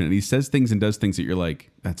emotion and he says things and does things that you're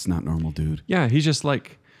like, that's not normal, dude. Yeah, he's just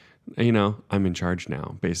like, I'm in charge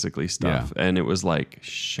now, basically stuff. And it was like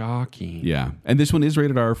shocking. Yeah. And this one is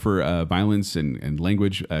rated R for violence and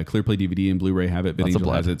language. Clearplay DVD and Blu-ray have it, but Lots of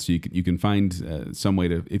Angel has blood. it. So you can find some way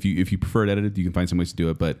to, if you prefer it edited, you can find some ways to do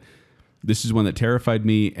it. But this is one that terrified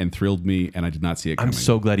me and thrilled me, and I did not see it coming. I'm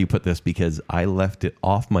so glad you put this because I left it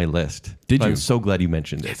off my list. Did you? I'm so glad you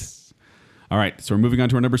mentioned it. All right. So we're moving on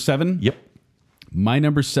to our number 7. Yep. My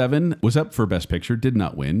number 7 was up for Best Picture, did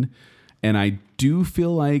not win. And I do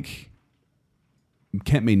feel like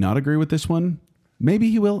Kent may not agree with this one. Maybe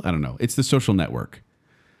he will. I don't know. It's The Social Network.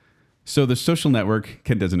 So The Social Network,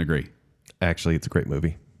 Kent doesn't agree. Actually, it's a great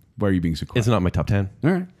movie. Why are you being so quiet? It's not my top 10.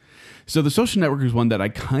 All right. So The Social Network is one that I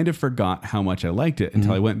kind of forgot how much I liked it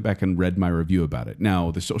until I went back and read my review about it.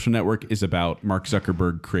 Now, The Social Network is about Mark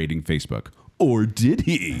Zuckerberg creating Facebook. Or did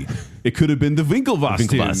he? It could have been the Winklevoss.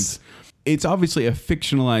 Winklevoss. It's obviously a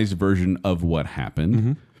fictionalized version of what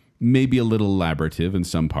happened. Maybe a little elaborative in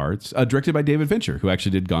some parts. Directed by David Fincher, who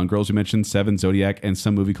actually did Gone Girl, as we mentioned, Seven, Zodiac, and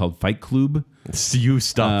some movie called Fight Club. So you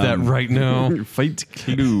stop that right now. Fight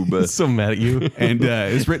Club. So mad at you. And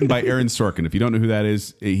it's written by Aaron Sorkin. If you don't know who that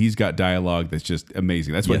is, he's got dialogue that's just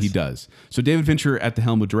amazing. That's what Yes. he does. So David Fincher at the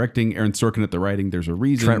helm with directing, Aaron Sorkin at the writing. There's a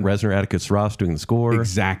reason. Trent Reznor, Atticus Ross doing the score.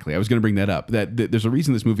 Exactly. I was going to bring that up. That there's a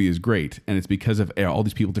reason this movie is great, and it's because of all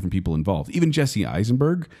these different people involved. Even Jesse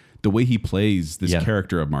Eisenberg, the way he plays this Yeah.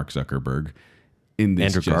 character of Mark Zuckerberg in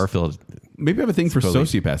this. Andrew just- Garfield. Maybe I have a thing for Totally.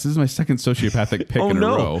 sociopaths. This is my second sociopathic pick Oh, in a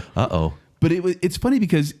no. row. Uh-oh. But it's funny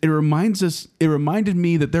because it reminded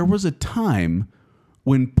me that there was a time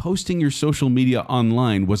when posting your social media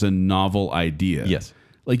online was a novel idea. Yes.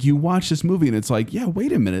 Like you watch this movie and it's like, yeah,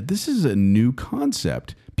 wait a minute, this is a new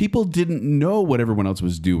concept. People didn't know what everyone else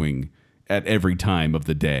was doing at every time of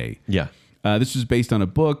the day. Yeah. This was based on a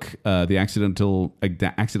book, The Accidental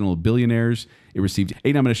Billionaires. It received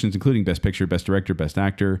 8 nominations, including Best Picture, Best Director, Best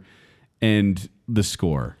Actor, and the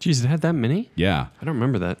score. Jeez, it had that many? Yeah. I don't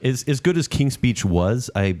remember that. As good as King's Speech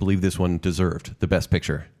was, I believe this one deserved the Best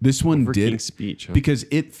Picture. This one Over did King's Speech, huh? because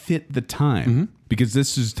it fit the time. Because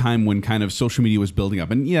this is time when kind of social media was building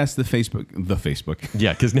up, and yes, the Facebook.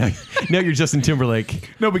 Yeah, because now you're Justin Timberlake.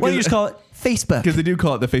 No, Why don't you just call it Facebook? Because they do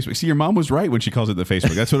call it the Facebook. See, your mom was right when she calls it the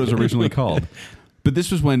Facebook. That's what it was originally called. But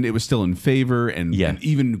this was when it was still in favor and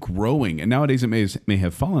even growing. And nowadays it may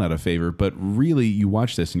have fallen out of favor. But really, you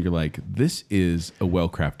watch this and you're like, this is a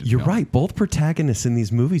well-crafted You're film. right. Both protagonists in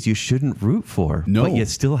these movies you shouldn't root for. No. But you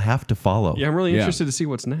still have to follow. Yeah, I'm really Yeah. interested to see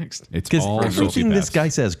what's next. It's Because all everything this sociopaths. guy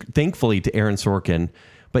says, thankfully to Aaron Sorkin,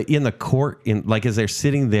 but in the court, as they're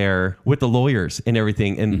sitting there with the lawyers and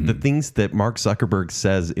everything, and the things that Mark Zuckerberg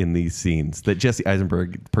says in these scenes that Jesse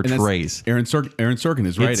Eisenberg And that's- portrays. Aaron Sorkin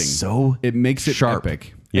is writing. so it makes it sharp.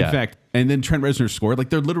 epic. Yeah. In fact, and then Trent Reznor's score, like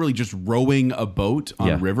they're literally just rowing a boat on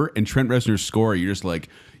a river, and Trent Reznor's score, you're just like,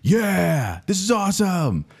 yeah, this is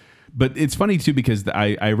awesome. But it's funny too because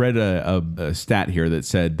I read a stat here that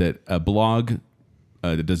said that a blog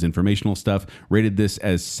that does informational stuff rated this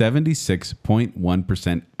as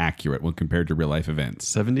 76.1% accurate when compared to real life events.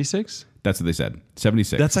 76? That's what they said.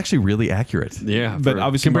 76. That's actually really accurate. Yeah, but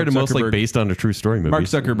obviously Compared to Mark most like Zuckerberg- based on a true story movies. Mark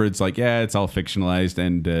Zuckerberg's like, yeah, it's all fictionalized.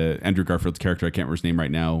 And Andrew Garfield's character, I can't remember his name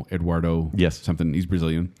right now, Eduardo. Yes. Something. He's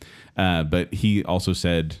Brazilian. But he also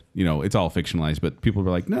said, it's all fictionalized. But people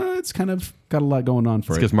were like, no, it's kind of got a lot going on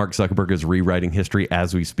for it. because Mark Zuckerberg is rewriting history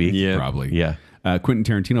as we speak. Yeah. Probably. Yeah. Quentin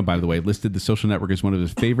Tarantino, by the way, listed The Social Network as one of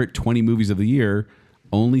his favorite 20 movies of the year,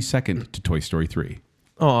 only second to Toy Story 3.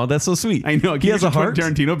 Oh, that's so sweet. I know. He has a heart.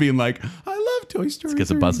 Tarantino being like, I love Toy Story 3.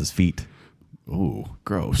 Because it buzzes feet. Oh,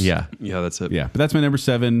 gross. Yeah. Yeah, that's it. Yeah, but that's my number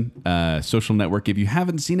 7, Social Network. If you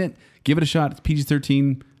haven't seen it, give it a shot. It's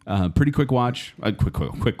PG-13. Pretty quick watch.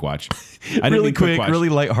 Quick watch. I didn't Really mean quick, watch. really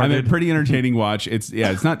lighthearted. I mean, pretty entertaining watch. It's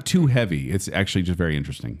not too heavy. It's actually just very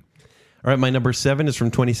interesting. All right, my number 7 is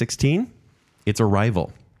from 2016. It's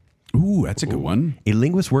Arrival. Ooh, that's a good one. A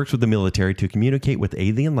linguist works with the military to communicate with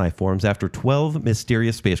alien life forms after 12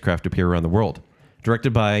 mysterious spacecraft appear around the world.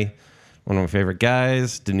 Directed by one of my favorite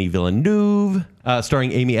guys, Denis Villeneuve,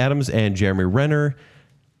 starring Amy Adams and Jeremy Renner.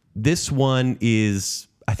 This one is,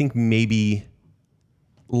 I think, maybe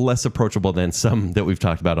less approachable than some that we've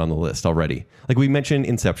talked about on the list already. Like we mentioned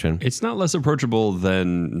Inception. It's not less approachable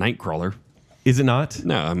than Nightcrawler. Is it not?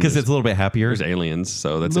 No, I mean, because it's a little bit happier. There's aliens,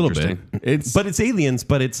 so that's A little interesting. bit. It's But it's aliens,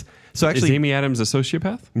 but it's... So Is actually... Amy Adams a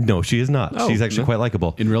sociopath? No, she is not. Oh, She's actually no. quite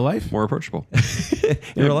likable. in real life. More approachable. In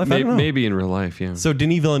real life, I don't know. Maybe in real life, yeah. So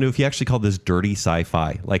Denis Villeneuve, he actually called this dirty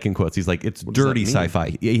sci-fi, like in quotes. He's like, it's does dirty that mean? sci-fi.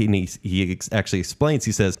 And he actually explains,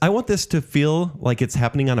 he says, I want this to feel like it's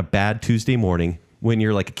happening on a bad Tuesday morning when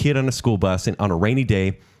you're like a kid on a school bus and on a rainy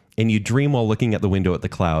day and you dream while looking at the window at the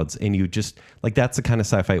clouds. And you just, like, that's the kind of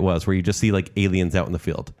sci-fi it was, where you just see like aliens out in the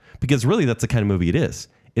field. Because really, that's the kind of movie it is.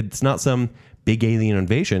 It's not some big alien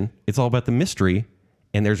invasion. It's all about the mystery.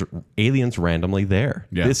 And there's aliens randomly there.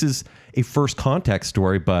 Yeah. This is a first contact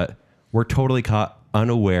story, but we're totally caught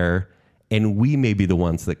unaware, and we may be the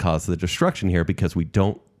ones that cause the destruction here because we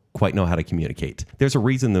don't quite know how to communicate. There's a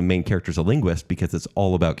reason the main character's a linguist, because it's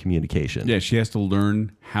all about communication. Yeah, she has to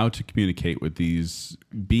learn how to communicate with these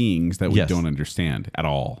beings that we Yes. don't understand at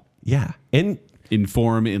all. Yeah. And In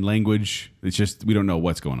form, in language, it's just we don't know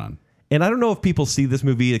what's going on. I don't know if people see this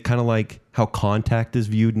movie kind of like how Contact is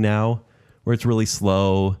viewed now, where it's really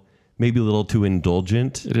slow, maybe a little too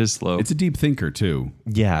indulgent. It is slow. It's a deep thinker too.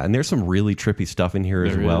 Yeah, and there's some really trippy stuff in here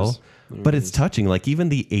as There well. is. There But it's touching. Like even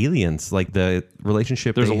the aliens, like the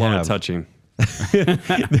relationship There's they a lot have of touching.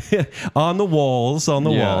 on the walls.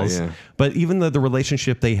 Yeah, yeah. But even the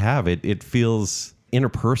relationship they have, it feels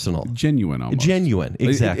interpersonal. Genuine almost. Genuine,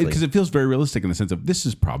 exactly. Because it feels very realistic in the sense of this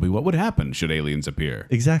is probably what would happen should aliens appear.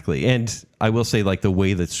 Exactly. And I will say, like, the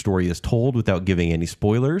way the story is told without giving any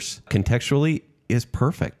spoilers contextually is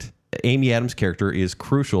perfect. Amy Adams' character is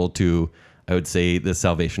crucial to, I would say, the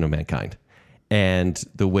salvation of mankind. And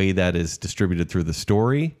the way that is distributed through the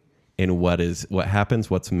story and what happens,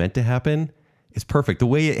 what's meant to happen is perfect. The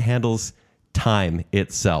way it handles time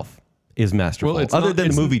itself is masterful. It's Other not- than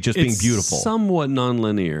it's- the movie just being it's beautiful. somewhat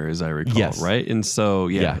nonlinear, as I recall, Yes. right? And so,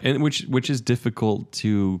 Yeah. and which is difficult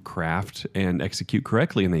to craft and execute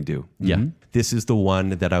correctly, and they do. Yeah. This is the one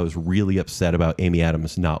that I was really upset about Amy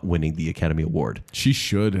Adams not winning the Academy Award. She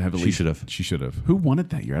should have. She should have. She should have. Who won it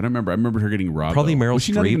that year? I don't remember. I remember her getting robbed. Probably though. Meryl Was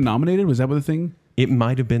she not even Streep. nominated? Was that what the thing? It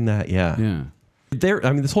might have been that, yeah. Yeah.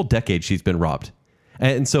 This whole decade she's been robbed.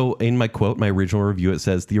 And so in my quote, my original review, it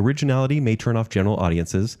says, the originality may turn off general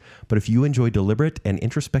audiences, but if you enjoy deliberate and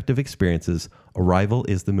introspective experiences, Arrival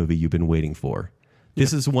is the movie you've been waiting for.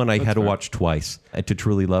 This is one I had to watch twice to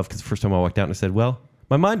truly love, because the first time I walked out and I said, well,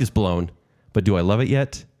 my mind is blown, but do I love it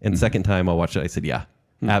yet? And the second time I watched it, I said, yeah,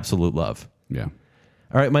 absolute love. Yeah.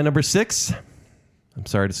 All right, my number 6. I'm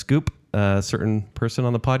sorry to scoop a certain person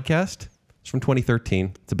on the podcast. It's from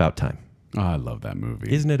 2013. It's About Time. Oh, I love that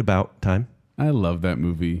movie. Isn't it about time? I love that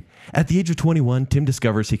movie. At the age of 21, Tim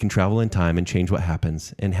discovers he can travel in time and change what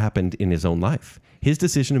happened in his own life. His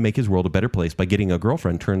decision to make his world a better place by getting a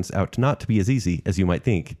girlfriend turns out not to be as easy as you might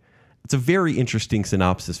think. It's a very interesting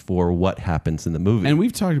synopsis for what happens in the movie. And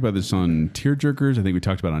we've talked about this on Tearjerkers. I think we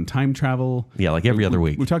talked about it on Time Travel. Yeah, like every other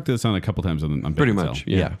week. We've talked to this on a couple times on Pretty Bacon much,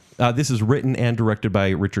 Cell. yeah. This is written and directed by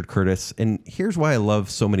Richard Curtis. And here's why I love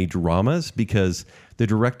so many dramas, because the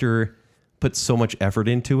director puts so much effort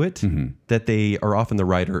into it that they are often the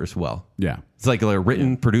writer as well. Yeah. It's like they're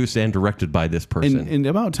written, produced, and directed by this person. And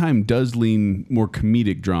About Time does lean more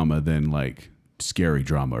comedic drama than like scary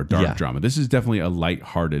drama or dark Yeah. drama. This is definitely a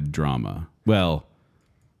lighthearted drama. Well,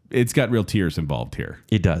 it's got real tears involved here.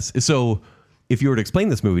 It does. So if you were to explain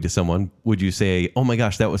this movie to someone, would you say, oh my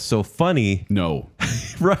gosh, that was so funny, No,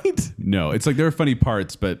 right? no. It's like there are funny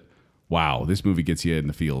parts, but wow, this movie gets you in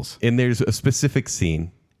the feels. And there's a specific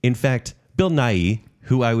scene In fact, Bill Nighy,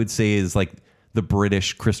 who I would say is like the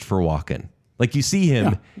British Christopher Walken. Like you see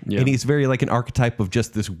him Yeah. and he's very like an archetype of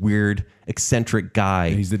just this weird, eccentric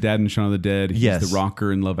guy. He's the dad in Shaun of the Dead. He's Yes. the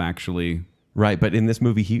rocker in Love Actually. Right. But in this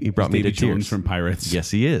movie, he brought me to David Jones tears. from Pirates.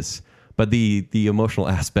 Yes, he is. But the emotional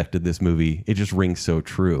aspect of this movie, it just rings so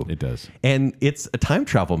true. It does. And it's a time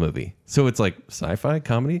travel movie. So it's like sci-fi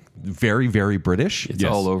comedy, very, very British. It's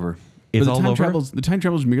Yes. all over. It's But all over. the time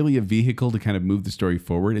travel is merely a vehicle to kind of move the story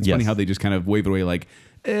forward. It's Yes. funny how they just kind of wave it away like,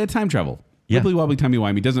 time travel. Yeah. Wibbly wobbly timey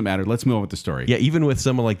wimey, doesn't matter. Let's move on with the story. Yeah, even with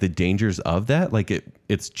some of like the dangers of that, like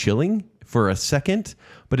it's chilling for a second,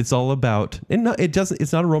 but it's all about, and no,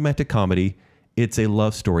 it's not a romantic comedy. It's a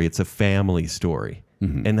love story. It's a family story.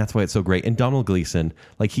 And that's why it's so great. And Donald Gleason,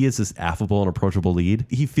 like he is this affable and approachable lead.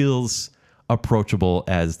 He feels approachable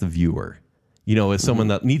as the viewer, you know, as someone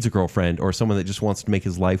that needs a girlfriend or someone that just wants to make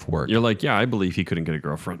his life work. You're like, yeah, I believe he couldn't get a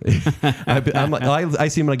girlfriend. I'm like, I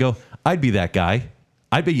see him and I go, I'd be that guy.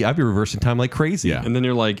 I'd be reversing time like crazy. Yeah. And then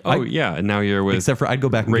you're like, oh, yeah. And now you're with. Except for I'd go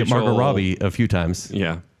back and get Rachel- Margot Robbie a few times.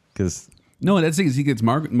 Yeah. Because No, that's the thing is he gets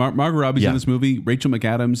Margot Robbie's Yeah. in this movie. Rachel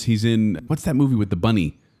McAdams, he's in, what's that movie with the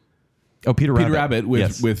bunny? Peter Rabbit with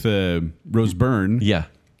Yes. with Rose Byrne. Yeah.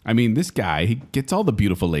 I mean, this guy, he gets all the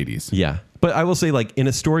beautiful ladies. Yeah. But I will say, like, in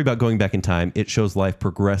a story about going back in time, it shows life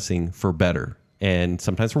progressing for better and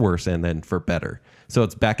sometimes for worse and then for better. So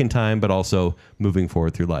it's back in time, but also moving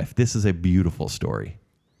forward through life. This is a beautiful story.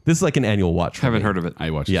 This is like an annual watch for Haven't me. heard of it. I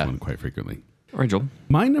watch Yeah. this one quite frequently. All right, Joel.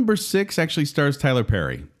 My number 6 actually stars Tyler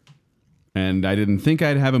Perry. And I didn't think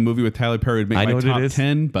I'd have a movie with Tyler Perry would make I know my what it top is.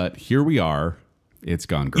 10, but here we are. It's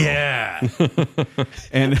Gone Girl. Yeah.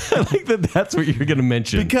 And I like that that's what you're going to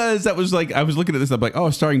mention. because that was like, I was looking at this, I'm like,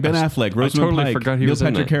 oh, starring Ben Affleck, Rosamund totally Pike, forgot he Neil was in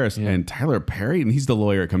Patrick that. Harris, Yeah. and Tyler Perry. And he's the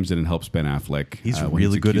lawyer that comes in and helps Ben Affleck. He's when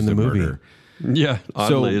really good in accused the of movie. murder. Yeah.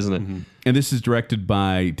 Oddly, isn't it? And this is directed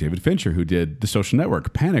by David Fincher, who did The Social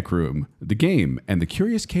Network, Panic Room, The Game, and The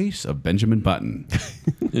Curious Case of Benjamin Button.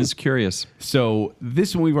 It's curious. So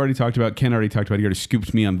this one we've already talked about. Ken already talked about it. He already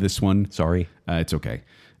scooped me on this one. Sorry. It's okay.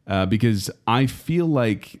 Because I feel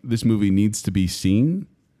like this movie needs to be seen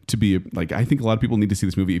to be like, I think a lot of people need to see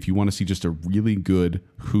this movie if you want to see just a really good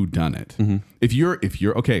whodunit. Mm-hmm. If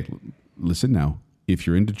you're okay, listen now. If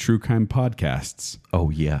you're into true crime podcasts,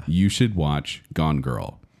 Oh, yeah. you should watch Gone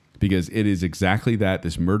Girl because it is exactly that,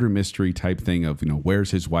 this murder mystery type thing of,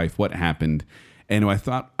 where's his wife? What happened? And I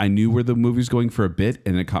thought I knew where the movie was going for a bit,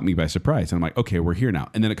 and it caught me by surprise. And I'm like, okay, we're here now.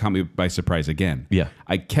 And then it caught me by surprise again. Yeah.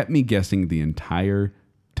 I kept me guessing the entire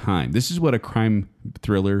time. This is what a crime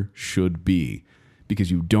thriller should be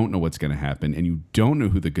because you don't know what's going to happen and you don't know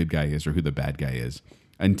who the good guy is or who the bad guy is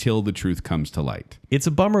until the truth comes to light. It's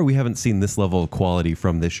a bummer we haven't seen this level of quality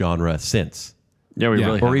from this genre since, Yeah, we Yeah.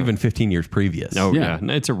 really or haven't. even 15 years previous. Oh, Yeah.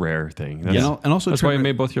 yeah. It's a rare thing. That's, And also that's why it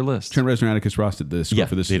made both your lists. Trent Reznor and Atticus Ross did the score Yeah,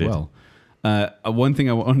 for this they as did. well. One thing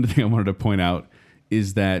I wanted to point out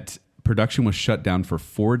is that production was shut down for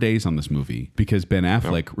 4 days on this movie because Ben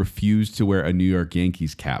Affleck refused to wear a New York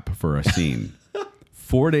Yankees cap for a scene.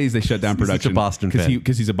 4 days they shut down He's such a production Boston fan.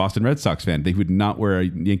 because he's a Boston Red Sox fan. They would not wear a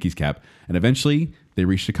Yankees cap, and eventually they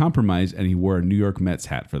reached a compromise, and he wore a New York Mets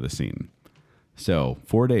hat for the scene. So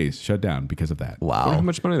 4 days shut down because of that. I wonder how Wow.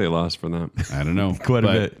 much money they lost for that. I don't know, Quite a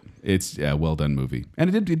but bit. It's a well done movie,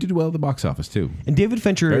 and it did well at the box office too. And David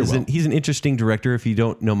Fincher Very is well. he's an interesting director if you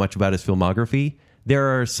don't know much about his filmography.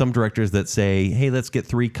 There are some directors that say, hey, let's get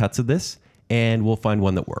 3 cuts of this and we'll find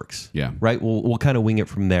one that works. Yeah. Right? We'll kind of wing it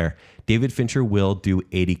from there. David Fincher will do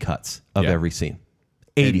 80 cuts of Yeah. every scene.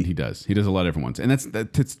 And 80. he does. He does a lot of different ones, and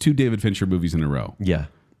that's 2 David Fincher movies in a row. Yeah.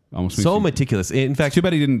 Almost makes So you- meticulous. In fact, Too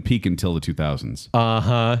bad he didn't peak until the 2000s.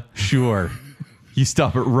 sure. You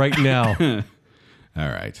stop it right now. All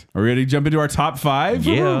right, are we ready to jump into our top 5?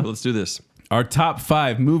 Yeah. Let's do this. Our top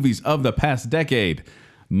 5 movies of the past decade.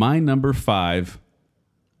 My number 5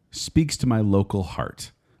 speaks to my local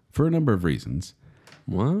heart for a number of reasons,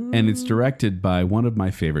 What? and it's directed by one of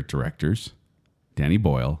my favorite directors, Danny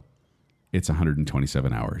Boyle. It's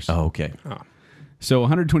 127 Hours. Oh, okay. So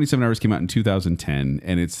 127 Hours came out in 2010,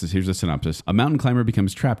 and here's a synopsis. A mountain climber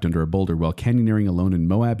becomes trapped under a boulder while canyoneering alone in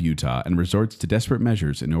Moab, Utah, and resorts to desperate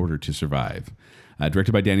measures in order to survive.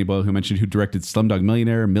 Directed by Danny Boyle, who directed Slumdog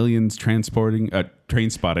Millionaire, Millions, Trainspotting, not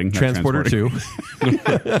Transporter 2.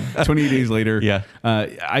 28 Days Later. Yeah.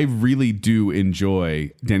 I really do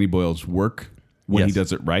enjoy Danny Boyle's work when he Yes.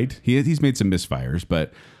 does it right. He's made some misfires,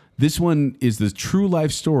 but This one is the true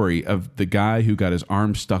life story of the guy who got his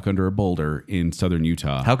arm stuck under a boulder in southern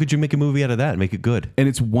Utah. How could you make a movie out of that and make it good? And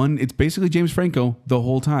it's basically James Franco the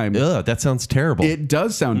whole time. Ugh, that sounds terrible. It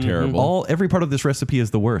does sound terrible. Every part of this recipe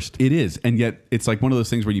is the worst. It is. And yet it's like one of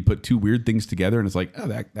those things where you put two weird things together and it's like, oh,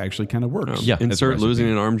 that actually kind of works. Yeah. as a Insert recipe. losing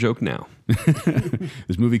an arm joke now.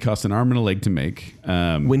 This movie cost an arm and a leg to make.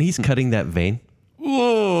 When he's cutting that vein,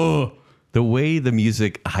 Whoa. the way the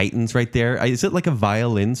music heightens right there, is it like a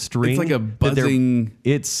violin string? It's like a that they're- buzzing.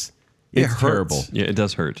 It's It's hurts. terrible. Yeah, it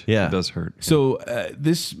does hurt. Yeah. It does hurt. So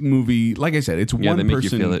this movie, like I said, it's Yeah, one they make you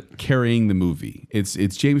feel person it. carrying the movie. It's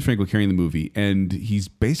James Franco carrying the movie, and he's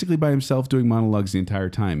basically by himself doing monologues the entire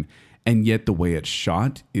time. And yet the way it's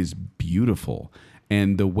shot is beautiful,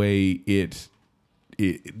 and the way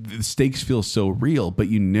the stakes feel so real, but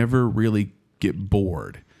you never really get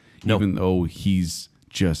bored, even though he's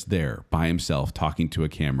just there by himself talking to a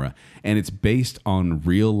camera. And it's based on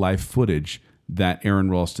real life footage that Aaron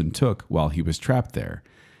Ralston took while he was trapped there.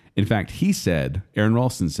 In fact, Aaron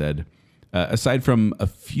Ralston said, aside from a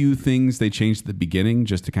few things they changed at the beginning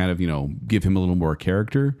just to kind of, give him a little more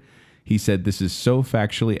character, he said, this is so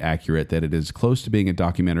factually accurate that it is as close to being a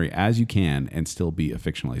documentary as you can and still be a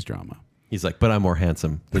fictionalized drama. He's like, but I'm more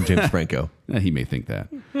handsome than James Franco. He may think that.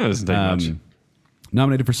 Yeah, it doesn't take much.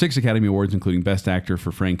 Nominated for 6 Academy Awards, including Best Actor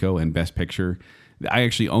for Franco and Best Picture. I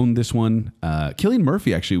actually owned this one. Cillian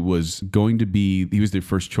Murphy actually was going to be, he was their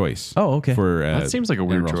first choice. Oh, okay. For, That seems like a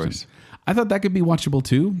weird Aaron Ralston. choice. I thought that could be watchable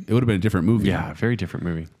too. It would have been a different movie. Yeah, very different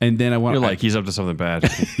movie. And then You're like, he's up to something bad.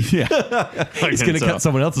 yeah. He's going to cut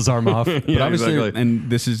someone else's arm off. But Yeah, obviously, exactly. and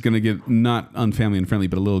this is going to get not unfamily and friendly,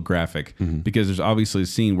 but a little graphic because there's obviously a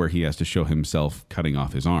scene where he has to show himself cutting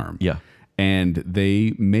off his arm. Yeah. And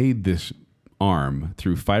they made this arm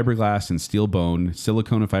through fiberglass and steel bone,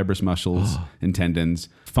 silicone and fibrous muscles and tendons,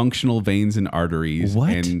 functional veins and arteries,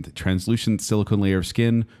 What? and translucent silicone layer of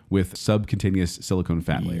skin with subcutaneous silicone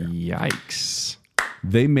fat layer. Yikes.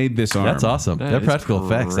 They made this arm. That's awesome. That They're is practical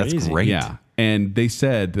effects. That's crazy. great. Yeah. And they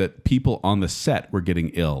said that people on the set were getting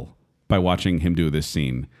ill by watching him do this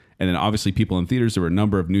scene. And then obviously people in theaters, there were a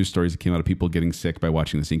number of news stories that came out of people getting sick by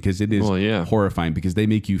watching the scene because it is Well, yeah. horrifying because they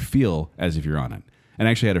make you feel as if you're on it. And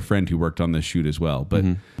I actually had a friend who worked on this shoot as well, but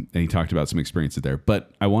and he talked about some experiences there.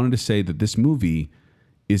 But I wanted to say that this movie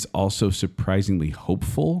is also surprisingly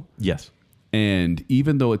hopeful. Yes. And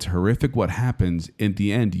even though it's horrific what happens, in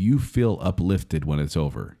the end, you feel uplifted when it's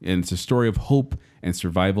over. And it's a story of hope and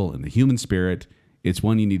survival and the human spirit. It's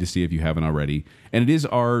one you need to see if you haven't already. And it is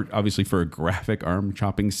obviously for a graphic arm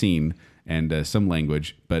chopping scene and some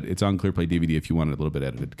language, but it's on ClearPlay DVD if you want it a little bit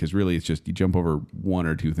edited. Because really, it's just you jump over one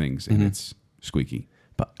or two things and it's squeaky.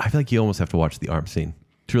 But I feel like you almost have to watch the arm scene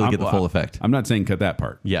to really get the full effect. I'm not saying cut that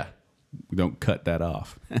part. Yeah. Don't cut that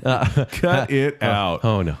off. Cut it out.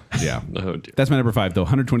 Oh, no. Yeah. Oh, dear. That's my number 5, though.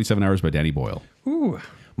 127 Hours by Danny Boyle.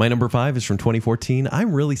 My number 5 is from 2014.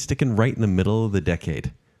 I'm really sticking right in the middle of the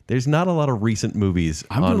decade. There's not a lot of recent movies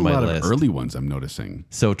I'm on doing my a lot list. of early ones, I'm noticing.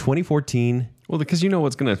 So 2014, Well, because you know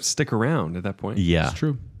what's going to stick around at that point. yeah. It's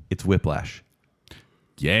true. It's Whiplash.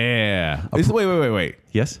 Yeah. Wait.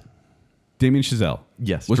 Yes? Damien Chazelle.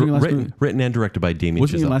 Yes. Wasn't your last movie? written and directed by Damien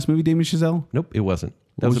Wasn't Chazelle. your last movie Damien Chazelle? Nope, it wasn't.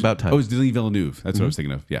 That was about time. Oh, it was Denis Villeneuve. That's what I was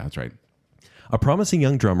thinking of. Yeah, that's right. A promising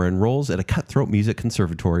young drummer enrolls at a cutthroat music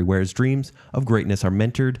conservatory where his dreams of greatness are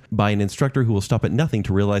mentored by an instructor who will stop at nothing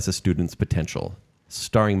to realize a student's potential.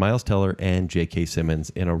 Starring Miles Teller and J.K. Simmons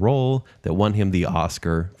in a role that won him the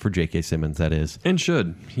Oscar for J.K. Simmons, that is. And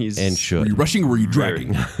should. He's And should. rushing or were you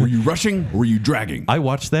dragging? Were you rushing or were you dragging? I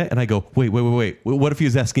watched that and I go, wait. What if he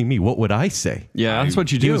was asking me? What would I say? Yeah, that's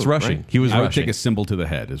what you do. He was rushing. right? He was I would rushing. take a symbol to the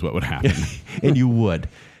head is what would happen. And you would.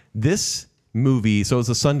 This movie, so it was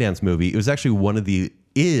a Sundance movie. It was actually one of the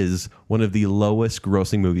lowest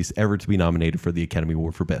grossing movies ever to be nominated for the Academy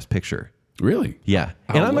Award for Best Picture. Really? Yeah,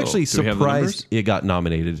 How and I'm low? actually Do we have the numbers? surprised it got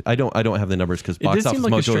nominated. I don't have the numbers because did Box seem Office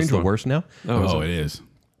like a Mojo is strange the one. worst now. Oh, it is.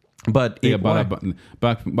 But They it, got bought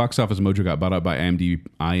out, Box Office Mojo got bought out by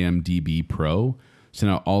IMDb Pro. So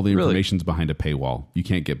now all the Really? information's behind a paywall. You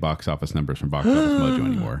can't get box office numbers from Box Office Mojo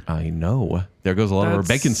anymore. I know there goes a lot of our That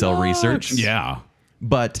bacon cell sucks. research. Yeah.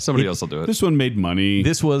 But Somebody else will do it. This one made money.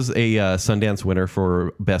 This was a Sundance winner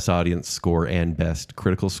for Best Audience Score and Best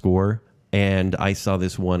Critical Score. And I saw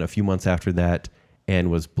this one a few months after that and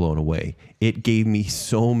was blown away. It gave me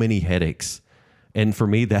so many headaches. And for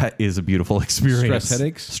me, that is a beautiful experience. Stress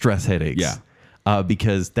headaches? Stress headaches. Yeah.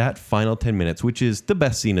 Because that final 10 minutes, which is the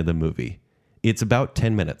best scene of the movie, it's about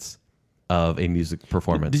 10 minutes of a music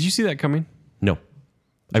performance. Did you see that coming? No,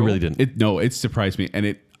 I really didn't. It surprised me.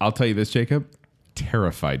 And I'll tell you this, Jacob,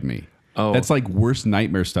 terrified me. Oh. That's like worst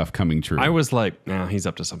nightmare stuff coming true. I was like, nah, he's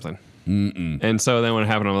up to something. And so then when it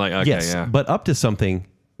happened, I'm like, okay, Yes, yeah. but up to something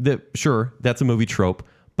that, sure, that's a movie trope,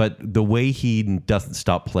 but the way he doesn't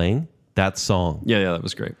stop playing that song, Yeah, that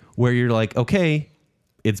was great. where you're like, okay,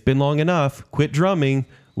 it's been long enough, quit drumming,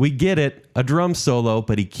 we get it, a drum solo,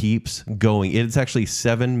 but he keeps going. It's actually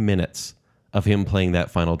 7 minutes of him playing that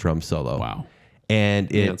final drum solo. Wow. And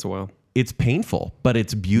That's a while. it's painful, but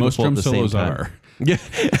it's Most beautiful drum at the same solos time. are. Yeah.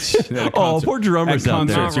 At Oh, concert- poor drummers at out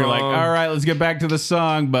there. concerts, you're like, Wrong. all right, let's get back to the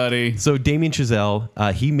song, buddy. So Damien Chazelle,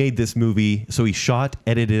 he made this movie. So he shot,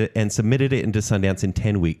 edited it, and submitted it into Sundance in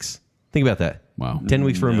 10 weeks. Think about that. Wow. 10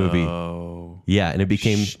 weeks for a movie. Oh. Yeah, and it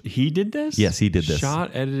became, He did this? Yes, he did this.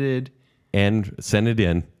 Shot, edited. and sent it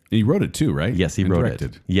in. He wrote it too, right? Yes, he And wrote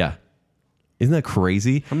directed. it. Yeah. Isn't that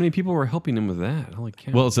crazy? How many people were helping him with that? Holy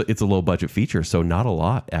cow. Well, it's a low budget feature, so not a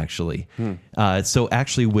lot actually. So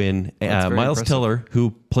actually, when That's very Miles impressive. Teller,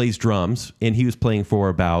 who plays drums, and he was playing for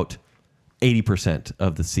about 80%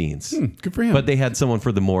 of the scenes, Good for him. but they had someone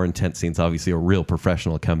for the more intense scenes, obviously a real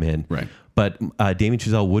professional, come in. Right. But Damien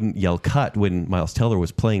Chazelle wouldn't yell cut when Miles Teller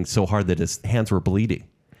was playing so hard that his hands were bleeding.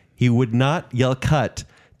 He would not yell cut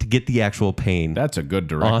to get the actual pain That's a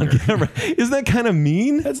good on director. camera. Isn't that kind of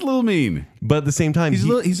mean? That's a little mean. But at the same time, He's a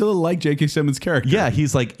little like J.K. Simmons' character. yeah,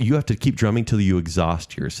 he's like, you have to keep drumming till you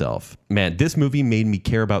exhaust yourself. Man, this movie made me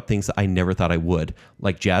care about things that I never thought I would.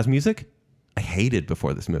 Like jazz music, I hated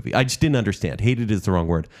before this movie. I just didn't understand. Hated is the wrong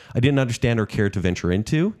word. I didn't understand or care to venture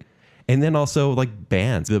into. And then also like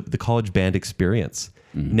bands, the college band experience.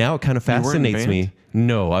 Now it kind of weren't in fascinates band? me.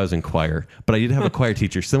 No, I was in choir, but I did have a choir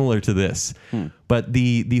teacher similar to this. But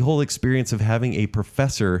the whole experience of having a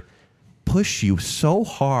professor push you so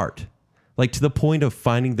hard, like to the point of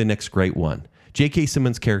finding the next great one. J.K.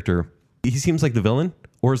 Simmons' character, he seems like the villain,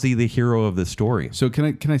 or is he the hero of the story? So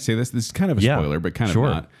can I say this? This is kind of a Yeah, spoiler, but kind sure.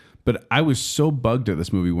 of not. But I was so bugged at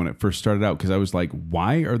this movie when it first started out because I was like,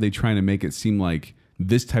 why are they trying to make it seem like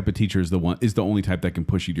this type of teacher is the only type that can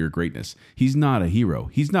push you to your greatness? He's not a hero.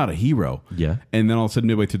 He's not a hero. Yeah. And then all of a sudden,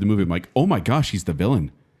 midway through the movie, I'm like, oh my gosh, he's the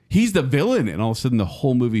villain. He's the villain. And all of a sudden, the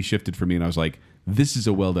whole movie shifted for me, and I was like, this is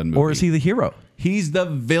a well done movie. Or is he the hero? He's the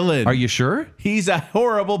villain. Are you sure? He's a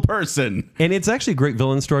horrible person. And it's actually a great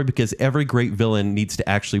villain story because every great villain needs to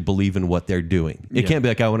actually believe in what they're doing. It can't be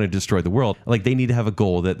like, I want to destroy the world. Like, they need to have a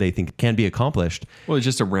goal that they think can be accomplished. Well, it's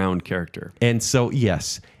just a round character. And so,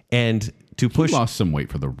 yes. And to He push lost some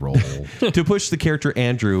weight for the role. to push the character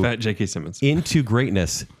Andrew Fat J.K. Simmons. into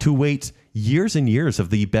greatness, to wait years and years of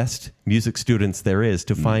the best music students there is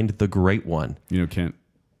to find the great one. Kent,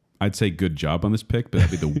 I'd say good job on this pick, but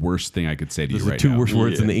that'd be the worst thing I could say to you Those are right two now. worst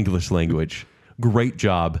words in the English language. Great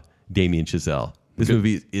job, Damien Chazelle. This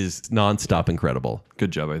movie is nonstop incredible.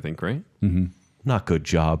 Good job, I think, right? Not good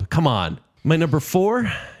job. Come on. My number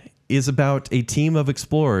 4 is about a team of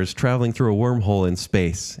explorers traveling through a wormhole in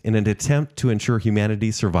space in an attempt to ensure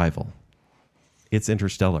humanity's survival. It's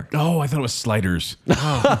Interstellar. Oh, I thought it was Sliders.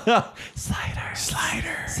 Sliders.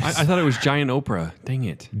 I thought it was Giant Oprah. Dang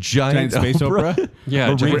it. Giant space opera?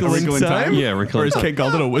 Yeah, A Giant Wrinkle in Time? Yeah, Wrinkle Or in as Time. Kate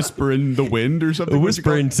called it, a whisper in the wind or something. A What's it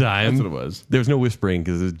whisper in called? time. That's what it was. There's no whispering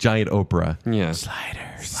because it's giant Opera. Yeah.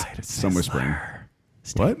 Sliders. Some whispering.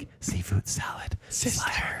 Steak, What? Seafood salad.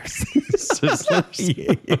 Sliders.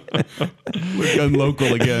 We've gone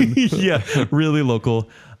local again. Yeah, really local.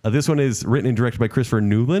 This one is written and directed by Christopher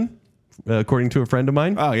Nolan, according to a friend of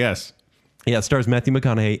mine. Oh, yes. Yeah, it stars Matthew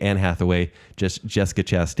McConaughey, Anne Hathaway, just Jessica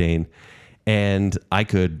Chastain. And I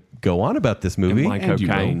could go on about this movie. Like And you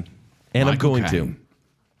cocaine. will. And I'm Michael going Caine.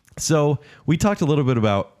 to. So we talked a little bit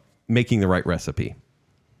about making the right recipe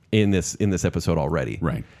in this episode already.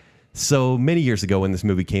 Right. So many years ago when this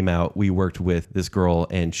movie came out, we worked with this girl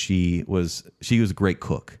and she was a great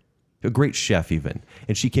cook, a great chef even.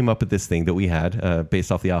 And she came up with this thing that we had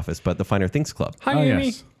based off The Office, but the Finer Things Club. Hi, Oh, Amy.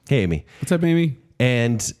 yes. Hey, Amy. What's up, Amy?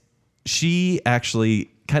 And she actually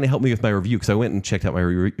kind of helped me with my review because I went and checked out my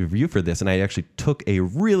review for this, and I actually took a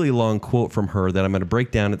really long quote from her that I'm going to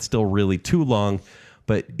break down. It's still really too long,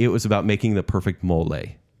 but it was about making the perfect mole.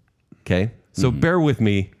 Okay? So bear with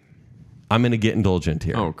me. I'm going to get indulgent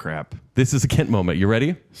here. Oh, crap. This is a Kent moment. You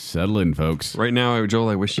ready? Settle in, folks. Right now, Joel,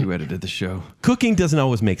 I wish you edited the show. Cooking doesn't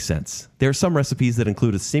always make sense. There are some recipes that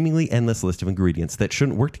include a seemingly endless list of ingredients that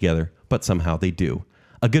shouldn't work together, but somehow they do.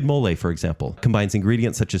 A good mole, for example, combines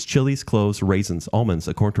ingredients such as chilies, cloves, raisins, almonds,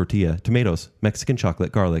 a corn tortilla, tomatoes, Mexican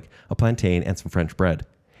chocolate, garlic, a plantain, and some French bread.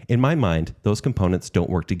 In my mind, those components don't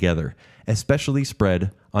work together, especially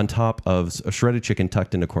spread on top of a shredded chicken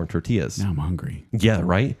tucked into corn tortillas. Now I'm hungry. Yeah,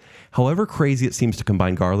 right? However crazy it seems to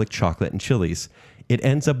combine garlic, chocolate, and chilies, it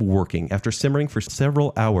ends up working. After simmering for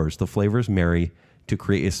several hours, the flavors marry to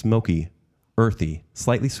create a smoky, earthy,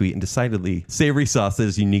 slightly sweet, and decidedly savory sauce that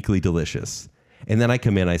is uniquely delicious. And then I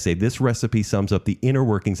come in, I say, this recipe sums up the inner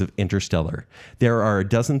workings of Interstellar. There are a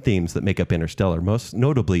dozen themes that make up Interstellar, most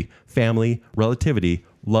notably family, relativity,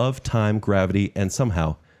 love, time, gravity, and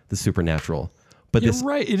somehow the supernatural. But You're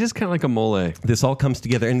right. It is kind of like a mole. this all comes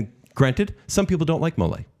together. And granted, some people don't like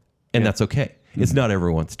mole, and that's okay. It's not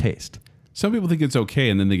everyone's taste. Some people think it's okay,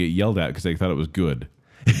 and then they get yelled at because they thought it was good.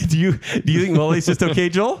 do you think mole is just okay,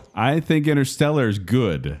 Joel? I think Interstellar is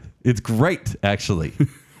good, It's great, actually.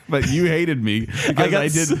 but you hated me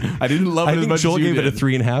because I didn't love it I as think much Joel as you gave it a did.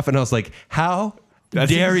 3.5, and I was like, how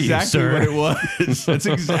That's dare exactly you, sir? what it was. That's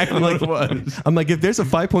exactly what it was. I'm like, if there's a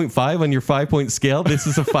 5.5 on your 5-point scale, this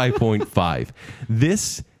is a 5.5.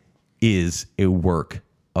 This is a work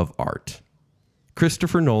of art.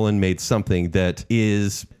 Christopher Nolan made something that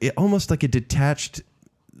is almost like a detached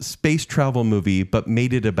space travel movie, but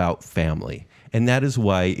made it about family. And that is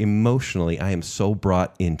why emotionally I am so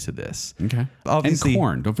brought into this. Okay. Obviously, and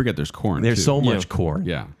corn. Don't forget there's corn. there's too. so much corn.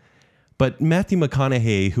 Yeah. But Matthew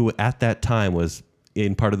McConaughey, who at that time was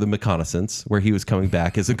in part of the reconnaissance, where he was coming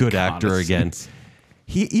back as a good actor again,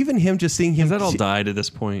 him just seeing him. Has that all died at this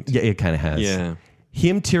point? Yeah, it kind of has. Yeah.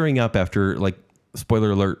 Him tearing up after, like,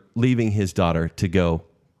 spoiler alert, leaving his daughter to go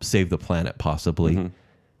save the planet, possibly,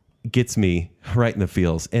 gets me right in the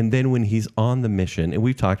feels. And then when he's on the mission, and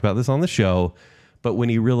we've talked about this on the show, but when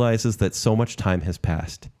he realizes that so much time has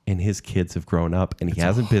passed and his kids have grown up and he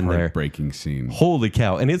hasn't been there, Heartbreaking scene. holy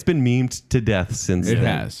cow. And it's been memed to death since It then.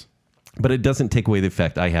 has. But it doesn't take away the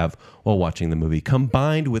effect I have while watching the movie,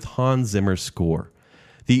 combined with Hans Zimmer's score.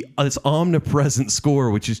 This omnipresent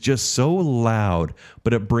score, which is just so loud,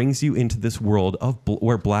 but it brings you into this world of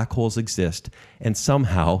where black holes exist, and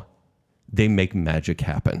somehow they make magic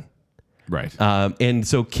happen. Right. And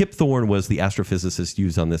so Kip Thorne was the astrophysicist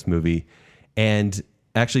used on this movie, and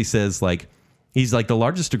actually says, like, he's like, the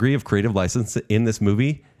largest degree of creative license in this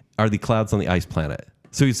movie are the clouds on the ice planet.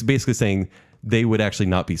 So he's basically saying they would actually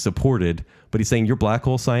not be supported, but he's saying your black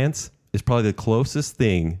hole science is probably the closest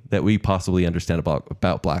thing that we possibly understand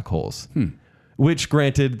about black holes. Which,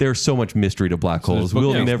 granted, there's so much mystery to black holes. book-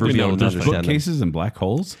 We'll yeah, never we be know able to nothing. understand them. Bookcases and black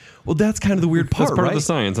holes? Well, that's kind of the weird part, That's part right? of the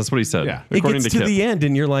science. That's what he said. Yeah. It According gets to to Kip. the end,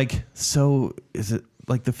 and you're like, so is it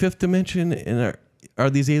like the fifth dimension? And are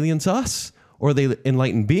these aliens us? Or are they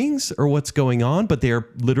enlightened beings? Or what's going on? But they are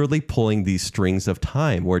literally pulling these strings of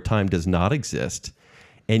time where time does not exist.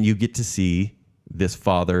 And you get to see this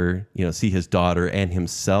father, see his daughter and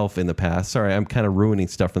himself in the past. Sorry, I'm kind of ruining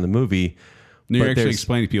stuff from the movie. No, you're but actually there's-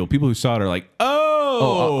 explaining to people. People who saw it are like,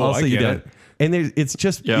 oh, I'll I say you get don't. it. And it's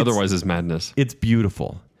just Yeah, it's- otherwise it's madness. it's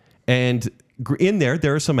beautiful. And in there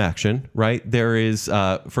is some action, right? There is,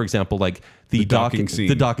 for example, like the docking scene.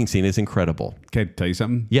 The docking scene is incredible. Can I tell you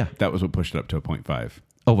something? Yeah. That was what pushed it up to a 0.5.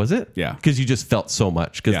 Oh, was it? Yeah. Because you just felt so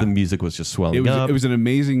much because Yeah. the music was just swelling up. It was an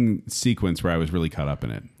amazing sequence where I was really caught up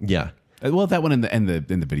in it. Yeah. Well, that one in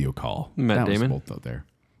the video call. Matt that Damon? was both out there.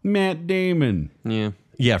 Matt Damon. Yeah.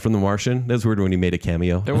 Yeah, from The Martian. That was weird when he made a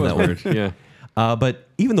cameo. It was That one. weird. Yeah. But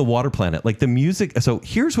even the Water Planet, like the music. So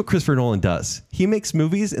here's what Christopher Nolan does. He makes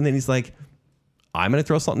movies and then he's like, I'm going to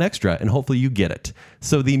throw something extra and hopefully you get it.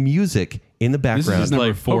 So the music in the This is background, his number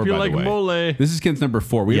like, 4, hope you by like the way. mole. This is Kent's number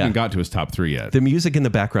 4. We Yeah. haven't got to his top 3 yet. the music in the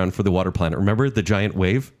background for the Water Planet. Remember the giant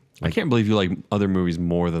wave? I can't believe you like other movies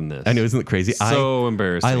more than this. I know, isn't it crazy? So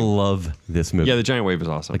embarrassing. I love this movie. Yeah, the giant wave is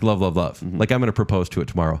awesome. Like love. Like I'm going to propose to it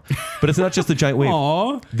tomorrow. But it's not just the giant wave.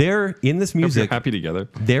 Aw. There in this Hope you're music, happy together.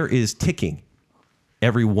 there is ticking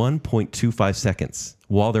every 1.25 seconds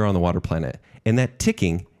while they're on the Water Planet. And that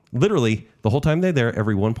ticking, literally the whole time they're there,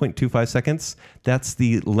 every 1.25 seconds, that's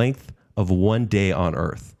the length of one day on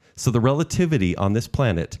Earth. So the relativity on this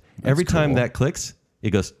planet, every time cool. that clicks,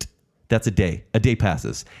 it goes, that's a day. A day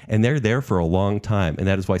passes. And they're there for a long time. And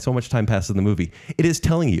that is why so much time passes in the movie. It is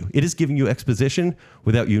telling you, it is giving you exposition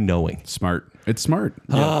without you knowing. Smart. It's smart.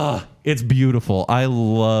 It's beautiful. I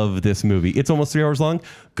love this movie. It's almost 3 hours long.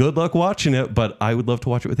 Good luck watching it, but I would love to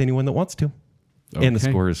watch it with anyone that wants to. And the Okay.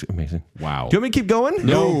 score is amazing. Wow. Do you want me to keep going?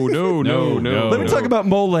 No. Let me talk about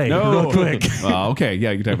Mole real quick. Okay,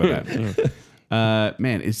 yeah, you can talk about that.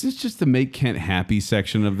 Man, is this just the make Kent happy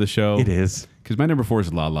section of the show? It is. Because my number 4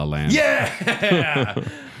 is La La Land. Yeah.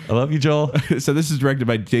 I love you, Joel. So this is directed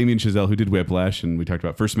by Damien Chazelle, who did Whiplash, and we talked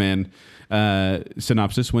about First Man.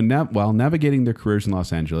 Synopsis: while navigating their careers in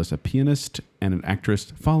Los Angeles, a pianist and an actress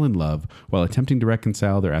fall in love while attempting to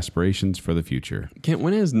reconcile their aspirations for the future.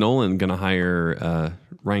 When is Nolan going to hire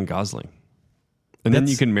Ryan Gosling? And then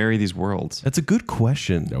That's- you can marry these worlds. That's a good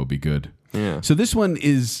question. That would be good. Yeah. So this one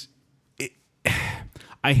is...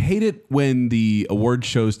 I hate it when the award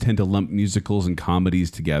shows tend to lump musicals and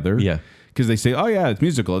comedies together. Yeah. Because they say, oh, yeah, it's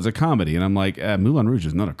musical, it's a comedy. And I'm like, Moulin Rouge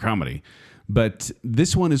is not a comedy. But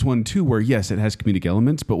this one is one, too, where, yes, it has comedic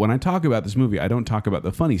elements. But when I talk about this movie, I don't talk about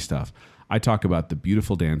the funny stuff. I talk about the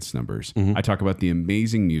beautiful dance numbers. I talk about the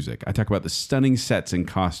amazing music. I talk about the stunning sets and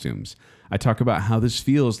costumes. I talk about how this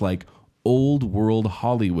feels like old world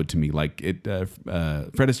Hollywood to me, like Fred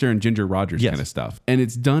Astaire and Ginger Rogers kind of stuff. And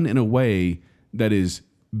it's done in a way that is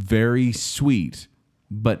very sweet,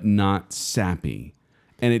 but not sappy.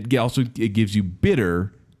 And it gives you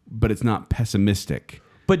bitter, but it's not pessimistic.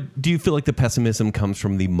 But do you feel like the pessimism comes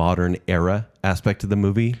from the modern era aspect of the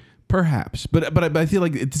movie? Perhaps, but I feel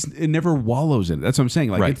like it never wallows in it. That's what I'm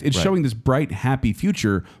saying. Like it's showing this bright, happy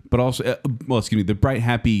future, but also, the bright,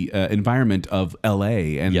 happy environment of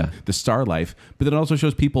L.A. and the star life. But then it also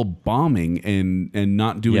shows people bombing and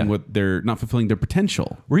not doing what they're not fulfilling their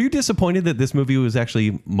potential. Were you disappointed that this movie was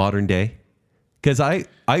actually modern day? Because I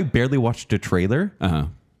barely watched a trailer.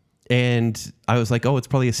 And I was like, oh, it's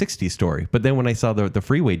probably a 60s story. But then when I saw the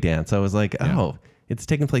freeway dance, I was like, oh, it's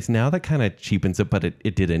taking place now. That kind of cheapens it, but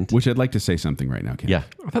it didn't. Which I'd like to say something right now, Ken. Yeah.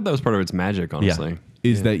 I thought that was part of its magic, honestly.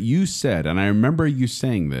 Is that you said, and I remember you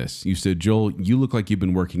saying this, you said, Joel, you look like you've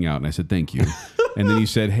been working out. And I said, thank you. And then you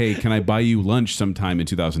said, hey, can I buy you lunch sometime in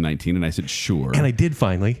 2019? And I said, sure. And I did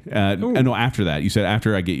finally. No, after that. You said,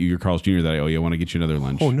 after I get you your Carl's Jr. that I owe you, I want to get you another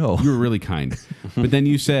lunch. Oh, no. You were really kind. But then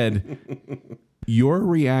you said... Your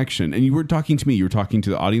reaction, and you were talking to me, you were talking to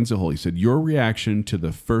the audience as a whole. You said, your reaction to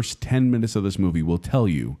the first 10 minutes of this movie will tell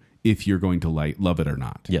you if you're going to love it or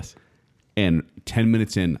not. Yes. And 10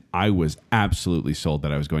 minutes in, I was absolutely sold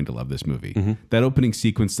that I was going to love this movie. That opening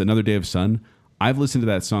sequence, Another Day of Sun, I've listened to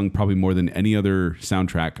that song probably more than any other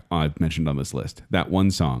soundtrack I've mentioned on this list. That one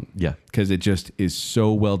song. Yeah. Because it just is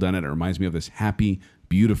so well done, and it reminds me of this happy,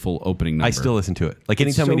 beautiful opening number. I still listen to it. Like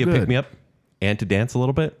anytime we need to pick me up and to dance a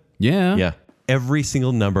little bit. Yeah. Yeah. Every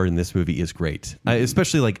single number in this movie is great,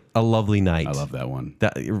 especially like A Lovely Night. I love that one.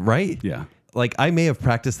 Right? Yeah. Like I may have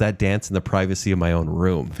practiced that dance in the privacy of my own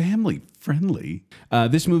room. Family friendly.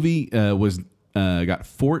 This movie got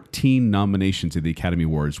 14 nominations at the Academy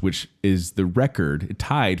Awards, which is the record,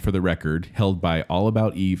 tied for the record, held by All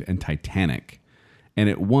About Eve and Titanic. And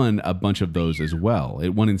it won a bunch of those as well. It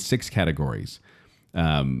won in 6 categories.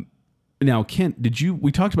 Now, Kent, have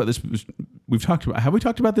we talked about this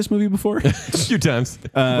movie before? A few times.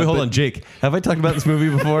 Wait, hold on, Jake. Have I talked about this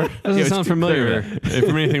movie before? Doesn't sound familiar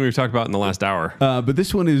from anything we've talked about in the last hour. But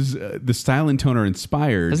this one is the style and tone are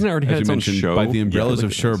inspired, Doesn't it already have as its you own mentioned, show? by the Umbrellas Yeah,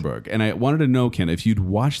 of Cherbourg. And I wanted to know, Ken, if you'd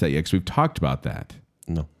watched that yet, because we've talked about that.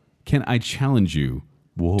 No. Ken, I challenge you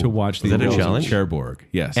to watch the Is that a Umbrellas challenge? of Cherbourg.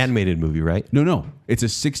 Yes. Animated movie, right? No. It's a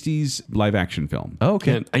 60s live action film. Oh,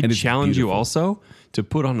 okay. And I And it's challenge you beautiful. also to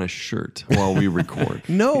put on a shirt while we record.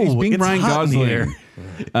 No, He's being it's Ryan hot in Gosling. here.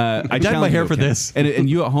 I dyed my challenge hair you, for Ken. this. And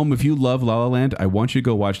you at home, if you love La La Land, I want you to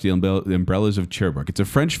go watch the Umbrellas of Cherbourg. It's a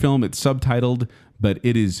French film. It's subtitled, but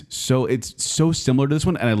it's so similar to this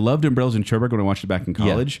one. And I loved Umbrellas of Cherbourg when I watched it back in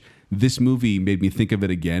college. This movie made me think of it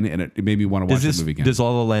again, and it made me want to watch the movie again. Does La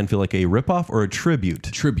La Land feel like a ripoff or a tribute?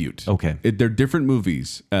 Tribute. Okay. They're different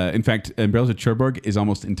movies. In fact, Umbrellas of Cherbourg is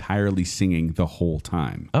almost entirely singing the whole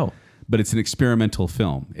time. Oh. But it's an experimental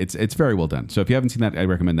film. It's very well done. So if you haven't seen that, I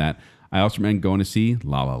recommend that. I also recommend going to see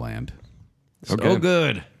La La Land. Okay. Oh,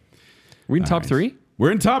 good. We in top Nice. 3?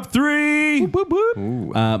 We're in top 3.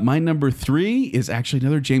 My number 3 is actually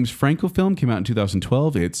another James Franco film. Came out in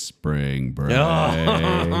 2012. It's Spring Break. Shut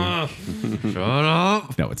up.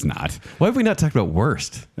 No, it's not. Why have we not talked about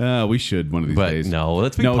worst? We should one of these But days. no,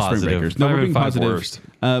 let's be Spring positive. Breakers. No, we're being 5 positive. worst.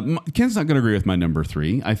 Ken's not going to agree with my number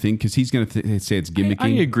 3, I think, because he's going to say it's gimmicky. I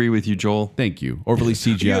agree with you, Joel. Thank you. Overly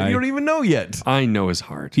CGI. You don't even know yet. I know his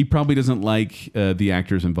heart. He probably doesn't like the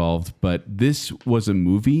actors involved, but this was a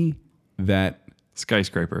movie that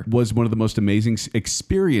Skyscraper. was one of the most amazing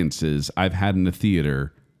experiences I've had in the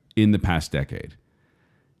theater in the past decade.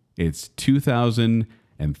 It's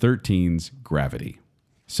 2013's Gravity.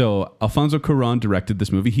 So Alfonso Cuarón directed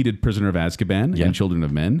this movie. He did Prisoner of Azkaban and Children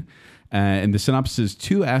of Men. And the synopsis is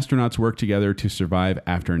 2 astronauts work together to survive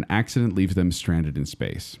after an accident leaves them stranded in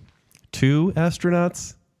space. 2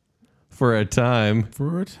 astronauts for a time.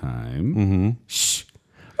 For a time. Shh.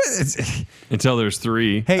 Until there's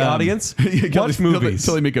 3. Hey, audience, watch movies.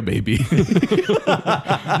 Until they make a baby. Baby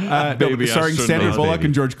starring Sandra astronaut. Bullock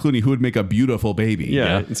and George Clooney, who would make a beautiful baby.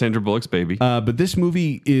 Yeah, and Sandra Bullock's baby. But this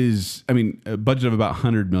movie is, a budget of about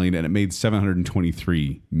 $100 million, and it made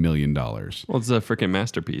 $723 million. Well, it's a freaking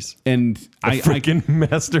masterpiece. And Freaking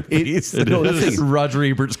masterpiece. It is. Roger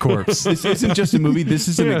Ebert's corpse. this isn't just a movie. This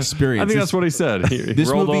is an experience. I think that's what he said. He This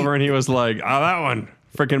rolled movie- over and he was like, that one.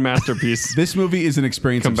 Freaking masterpiece. This movie is an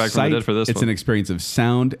experience Come of back from the sight. dead for this It's one. an experience of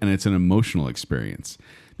sound, and it's an emotional experience.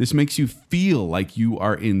 This makes you feel like you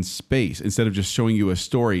are in space instead of just showing you a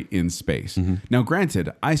story in space. Now, granted,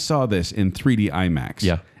 I saw this in 3D IMAX,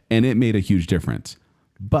 Yeah. and it made a huge difference.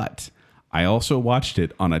 But I also watched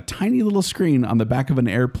it on a tiny little screen on the back of an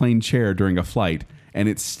airplane chair during a flight, and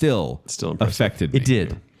it still impressive. affected me. It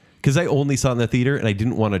did. Because I only saw it in the theater and I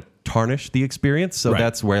didn't want to tarnish the experience. So Right.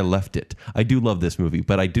 that's where I left it. I do love this movie,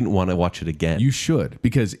 but I didn't want to watch it again. You should,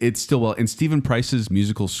 because it's still well. And Stephen Price's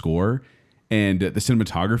musical score and the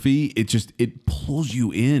cinematography, it pulls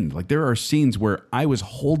you in. Like there are scenes where I was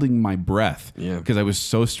holding my breath Yeah. because I was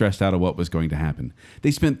so stressed out of what was going to happen.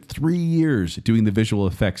 They spent 3 years doing the visual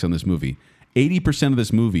effects on this movie. 80% of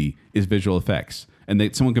this movie is visual effects,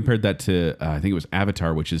 and someone compared that to I think it was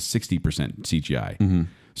Avatar, which is 60% CGI.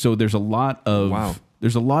 So there's a lot of Wow.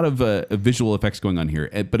 visual effects going on here,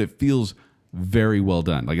 but it feels very well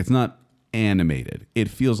done. Like it's not animated. It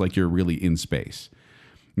feels like you're really in space.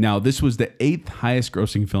 Now, this was the 8th highest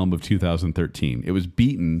grossing film of 2013. It was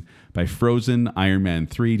beaten by Frozen, Iron Man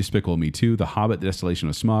 3, Despicable Me 2, The Hobbit, The Desolation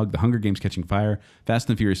of Smaug, The Hunger Games Catching Fire, Fast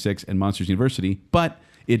and Furious 6, and Monsters University, but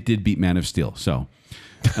it did beat Man of Steel. So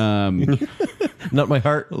Not my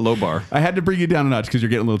heart. Low bar. I had to bring you down a notch because you're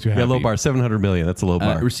getting a little too happy. Yeah, low bar. 700 million. That's a low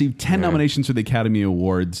bar. It received 10 nominations for the Academy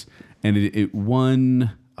Awards, and it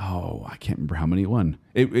won. Oh, I can't remember how many it won.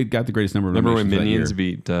 It got the greatest number of Remember when nominations that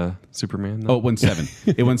Minions year. beat Superman? Oh, it won 7.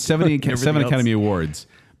 It won 7 Everything else. Academy Awards,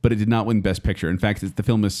 but it did not win Best Picture. In fact, the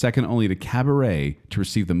film is second only to Cabaret to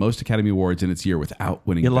receive the most Academy Awards in its year without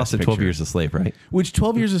winning You Best lost to 12 Picture. Years a Slave, right? Which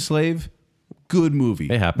 12 Years a Slave, good movie.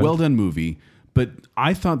 It happened. Well done movie. But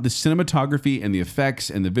I thought the cinematography and the effects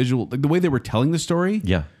and the visual, like the way they were telling the story,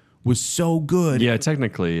 Yeah. was so good. Yeah,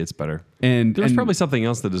 technically it's better. And There was and probably something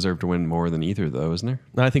else that deserved to win more than either, though, isn't there?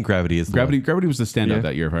 No, I think Gravity is the one. Gravity was the standout Yeah.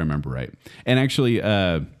 that year, if I remember right. And actually,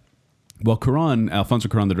 Alfonso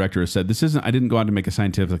Cuarón, the director, has said, I didn't go out to make a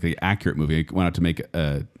scientifically accurate movie. I went out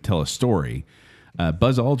to tell a story.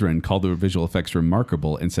 Buzz Aldrin called the visual effects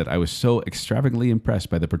remarkable and said, I was so extravagantly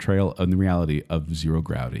impressed by the portrayal of the reality of zero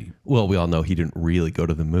gravity. Well, we all know he didn't really go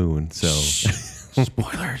to the moon, so.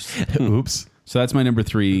 Spoilers. Oops. So that's my number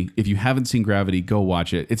 3. If you haven't seen Gravity, go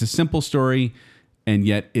watch it. It's a simple story, and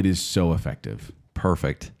yet it is so effective.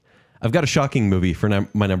 Perfect. I've got a shocking movie for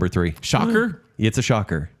my number 3. Shocker? It's a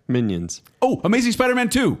shocker. Minions. Oh, Amazing Spider-Man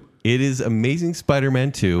 2. It is Amazing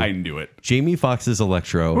Spider-Man 2. I knew it. Jamie Foxx's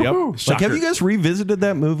Electro. Yep. Like, Shocker. have you guys revisited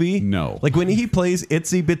that movie? No. Like when he plays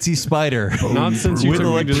Itsy Bitsy Spider. Not since you With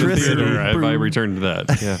took me to the electricity. theater have I returned to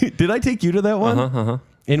that. Yeah. Did I take you to that one?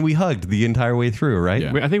 And we hugged the entire way through, right?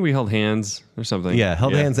 Yeah. I think we held hands or something. Yeah,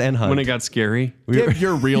 held hands and hugged. When it got scary. Give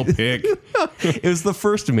your real pick. It was the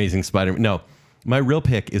first Amazing Spider-Man. No, my real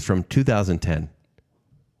pick is from 2010.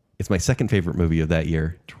 It's my second favorite movie of that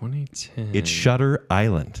year. 2010. It's Shutter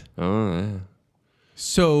Island. Oh, yeah.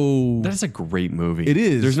 So That's a great movie. It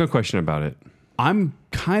is. There's no question about it. I'm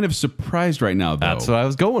kind of surprised right now, though. That's what I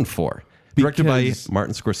was going for. Directed by Because-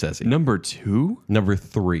 Martin Scorsese. Number 2? Number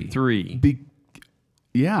 3. 3.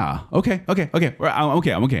 Yeah. Okay.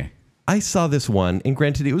 I'm okay. I saw this one, and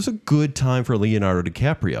granted, it was a good time for Leonardo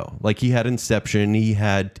DiCaprio. Like, he had Inception.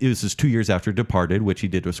 It was just 2 years after Departed, which he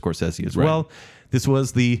did with Scorsese as Right. well. This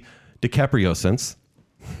was the DiCaprio sense.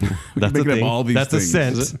 That's making a up thing. all these That's things. a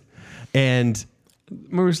Is sense. it? And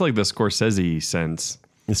It's like the Scorsese sense.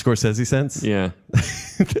 the Scorsese sense. Yeah.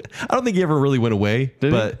 I don't think he ever really went away. Did he?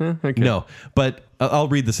 but Huh, okay. No. But I'll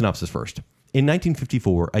read the synopsis first. In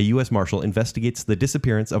 1954, a U.S. Marshal investigates the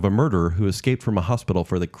disappearance of a murderer who escaped from a hospital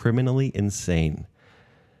for the criminally insane.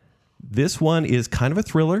 This one is kind of a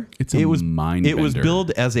thriller. It's a It was mind-bender.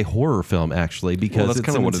 billed as a horror film, actually, because Well, that's it's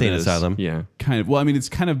kind an of what insane it is. asylum. Yeah. Kind of. Well, I mean, it's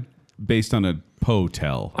kind of based on a Poe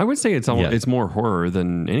tell. I would say it's Yeah. it's more horror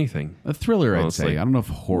than anything. A thriller, I'd Honestly. say. I don't know if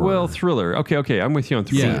horror. Well, thriller. Okay. I'm with you on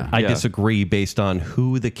thriller. Yeah. I disagree based on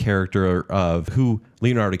who Leonardo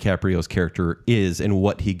DiCaprio's character is and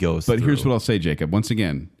what he goes through. But here's what I'll say, Jacob. Once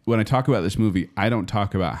again, when I talk about this movie, I don't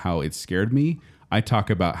talk about how it scared me. I talk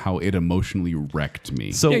about how it emotionally wrecked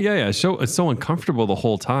me. So Yeah. So it's so uncomfortable the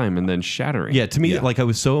whole time and then shattering. yeah, to me, Yeah. like I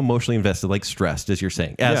was so emotionally invested, like stressed, as you're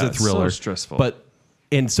saying, as Yeah, a thriller. so stressful.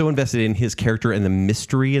 And so invested in his character and the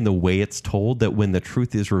mystery and the way it's told that when the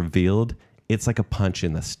truth is revealed, it's like a punch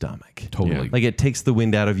in the stomach. Totally. Like it takes the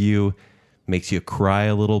wind out of you, makes you cry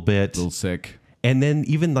a little bit. a little sick. And then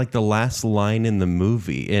even like the last line in the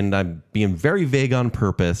movie, and I'm being very vague on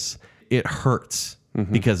purpose, it hurts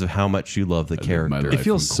because of how much you love the my character. life. It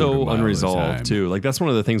feels From quarter so mile at a time. unresolved too. Like that's one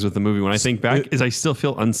of the things with the movie when I think back is I still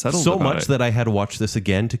feel unsettled So about much it. that I had to watch this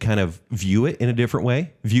again to kind of view it in a different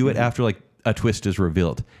way. View it after like a twist is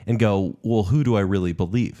revealed and go, well, who do I really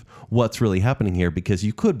believe? What's really happening here? Because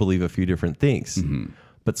you could believe a few different things.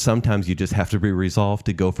 But sometimes you just have to be resolved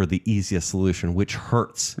to go for the easiest solution, which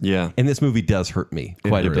hurts. Yeah. And this movie does hurt me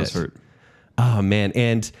quite a bit. does hurt. Oh, man.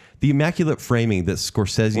 And the immaculate framing that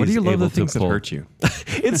Scorsese Why do you is love able the things to that pull. hurt you?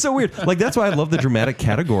 It's so weird. Like, that's why I love the dramatic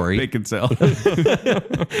category. Bacon Cell.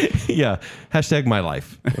 Yeah. Hashtag my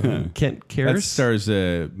life. Kent That cares. stars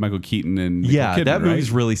Michael Keaton and Nicole Yeah, Kidman, that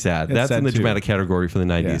movie's right? really sad. It's That's sad in the too. dramatic category for the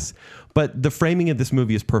 90s. But the framing of this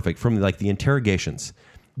movie is perfect from like the interrogations.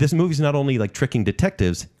 This movie's not only like tricking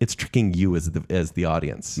detectives, it's tricking you as the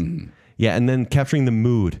audience. Yeah, and then capturing the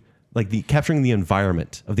mood, like capturing the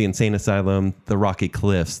environment of the insane asylum, the rocky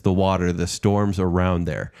cliffs, the water, the storms around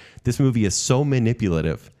there. This movie is so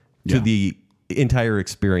manipulative to the entire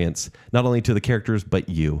experience, not only to the characters but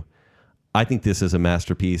you. I think this is a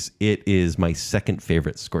masterpiece. It is my second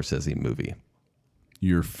favorite Scorsese movie.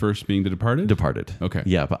 Your first being The Departed? Departed. Okay.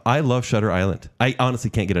 Yeah, but I love Shutter Island. I honestly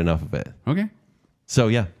can't get enough of it. Okay. So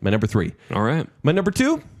yeah, my number 3. All right. My number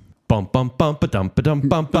 2. Bum bum bum ba dum ba dum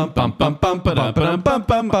bum bum bum bum bum ba dum ba dum bum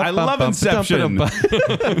bum. I love Inception.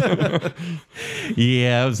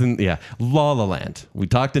 Yeah, La La Land. We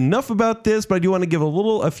talked enough about this, but I do want to give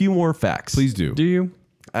a few more facts. Please do. Do you?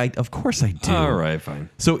 Of course I do. All right, fine.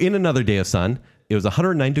 So in Another Day of Sun, it was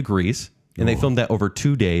 109 degrees. And they filmed that over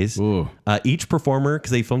 2 days. Each performer,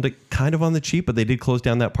 because they filmed it kind of on the cheap, but they did close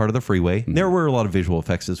down that part of the freeway. There were a lot of visual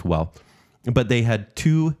effects as well. But they had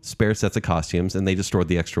 2 spare sets of costumes, and they just stored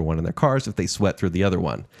the extra one in their cars if they sweat through the other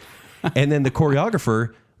one. And then the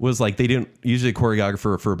choreographer was like, they didn't, usually a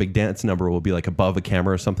choreographer for a big dance number will be like above a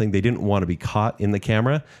camera or something. They didn't want to be caught in the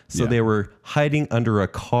camera. So they were hiding under a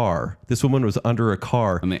car. This woman was under a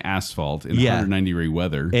car On the asphalt in 190-degree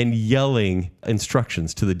weather. and yelling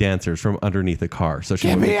instructions to the dancers from underneath the car. So she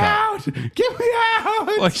Get wouldn't me be caught. out! Get me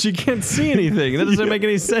out! Like she can't see anything. That doesn't make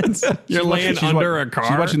any sense. You're laying under a car.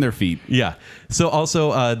 She's watching their feet. Yeah. So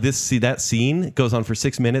also that scene goes on for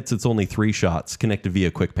 6 minutes. It's only 3 shots connected via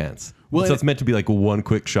quick pans. Well, So it's meant to be like one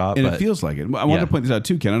quick shot. And but it feels like it. I wanted to point this out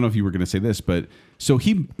too, Ken. I don't know if you were going to say this, but so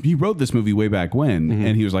he wrote this movie way back when,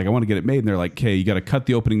 and he was like, I want to get it made. And they're like, okay, you got to cut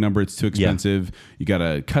the opening number. It's too expensive. You got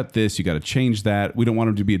to cut this. You got to change that. We don't want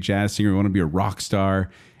him to be a jazz singer. We want him to be a rock star.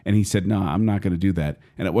 And he said, no, I'm not going to do that.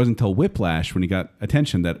 And it wasn't until Whiplash, when he got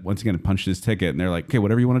attention, that once again punched his ticket. And they're like, okay,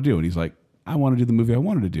 whatever you want to do. And he's like, I want to do the movie I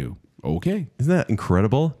wanted to do. Okay. Isn't that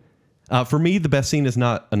incredible? For me, the best scene is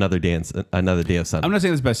not Another Day of Sun. I'm not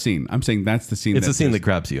saying it's the best scene. I'm saying that's the scene. It's the scene that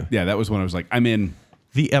grabs you. Yeah, that was when I was like, I'm in.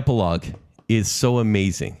 The epilogue is so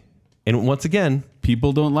amazing. And once again,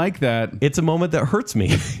 People don't like that. it's a moment that hurts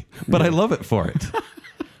me, but I love it for it.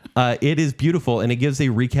 It is beautiful, and it gives a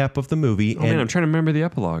recap of the movie Oh, man, I'm trying to remember the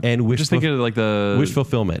epilogue. and I'm just thinking of like the wish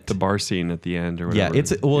fulfillment. the bar scene at the end or Yeah,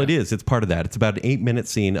 whatever. it is. It's part of that. It's about an 8-minute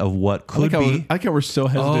scene of what could be. I like how we're so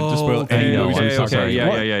hesitant to spoil okay. any I know, movies. I'm I'm so so sorry.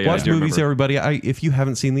 Yeah, yeah. Watch I do movies, remember. everybody. If you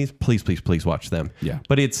haven't seen these, please watch them. Yeah.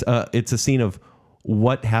 But it's a scene of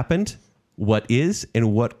what happened, what is,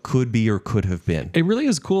 and what could be or could have been. It really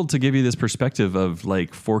is cool to give you this perspective of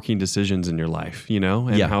like forking decisions in your life, you know,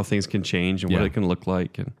 and Yeah. how things can change and what Yeah. it can look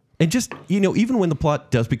like. And just, even when the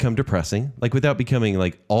plot does become depressing, like without becoming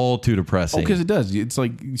like all too depressing. because it does. It's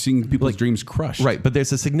like seeing people's dreams crushed. Right, but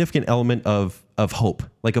there's a significant element of hope,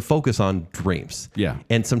 like a focus on dreams. Yeah.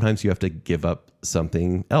 And sometimes you have to give up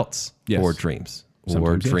something else Yes. for dreams. Or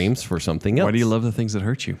Sometimes, yes. dreams for something else. Why do you love the things that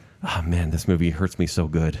hurt you? Oh man, this movie hurts me so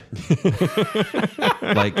good.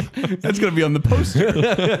 Like That's going to be on the poster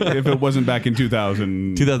if it wasn't back in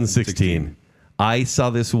 2016. I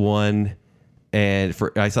saw this one and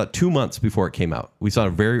I saw it 2 months before it came out. We saw a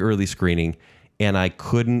very early screening and I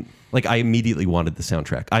immediately wanted the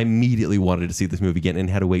soundtrack. I immediately wanted to see this movie again and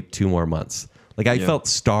had to wait 2 more months. Like I felt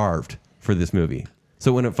starved for this movie.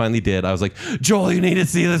 So when it finally did, I was like, Joel, you need to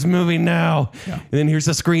see this movie now. Yeah. And then here's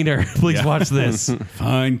a screener. Please watch this.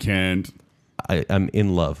 Fine, Kent. I'm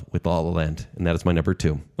in love with La La Land, and that is my number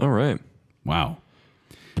 2. All right. Wow.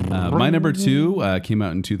 My number 2 came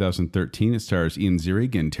out in 2013. It stars Ian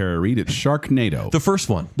Ziering and Tara Reid. It's Sharknado. The first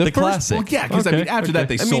one, the first- classic. Well, yeah, because after that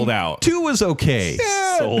they sold out. 2 was okay.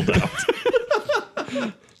 Sold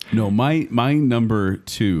out. No, my number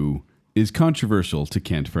 2 is controversial to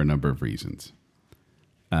Kent for a number of reasons.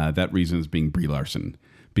 That reason is being Brie Larson,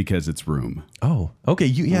 because it's Room. Oh, okay.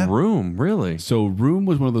 Yeah. Room, really? So Room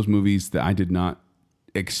was one of those movies that I did not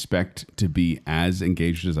expect to be as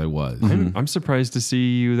engaged as I was. I'm surprised to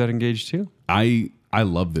see you that engaged too. I I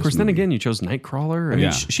love this Of course, then movie. again, you chose Nightcrawler. I mean,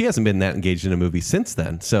 Yeah. she hasn't been that engaged in a movie since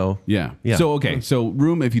then. So Yeah. Yeah. So, okay. So,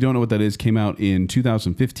 Room, if you don't know what that is, came out in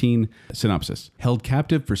 2015. Synopsis. Held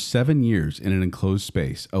captive for 7 years in an enclosed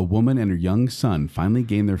space, a woman and her young son finally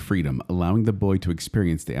gain their freedom, allowing the boy to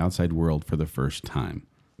experience the outside world for the first time.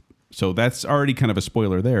 So, that's already kind of a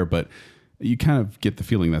spoiler there, but you kind of get the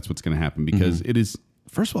feeling that's what's going to happen because it is,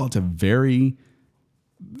 first of all, it's a very,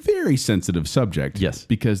 very sensitive subject. Yes.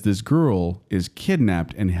 Because this girl is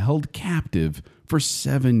kidnapped and held captive for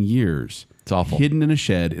 7 years. It's awful. Hidden in a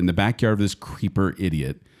shed in the backyard of this creeper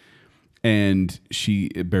idiot. And she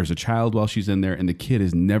bears a child while she's in there, and the kid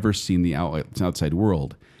has never seen the outside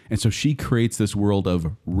world. And so she creates this world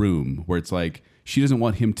of Room where it's like she doesn't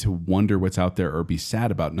want him to wonder what's out there or be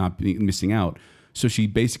sad about missing out. So she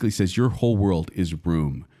basically says, your whole world is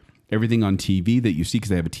Room. Everything on TV that you see, because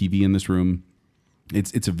they have a TV in this room,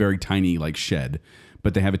 it's a very tiny like shed,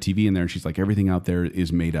 but they have a TV in there, and she's like, everything out there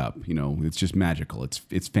is made up. You know, it's just magical.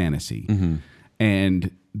 It's fantasy.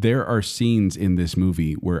 And there are scenes in this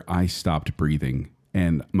movie where I stopped breathing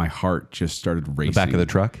and my heart just started racing. the back of the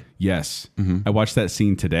truck. Yes. I watched that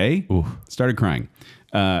scene today. Started crying.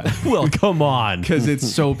 Well, come on. Because it's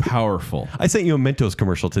so powerful. I sent you a Mentos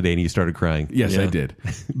commercial today, and you started crying. Yes, I did.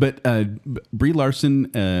 But Brie Larson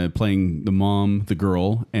playing the mom, the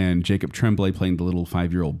girl, and Jacob Tremblay playing the little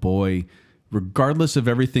 5-year-old boy. Regardless of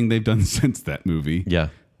everything they've done since that movie, Yeah.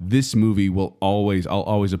 this movie I'll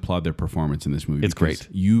always applaud their performance in this movie. It's because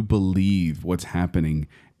great. You believe what's happening,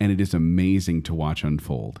 and it is amazing to watch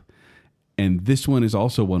unfold. And this one is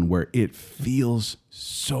also one where it feels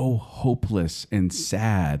so hopeless and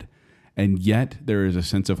sad. And yet there is a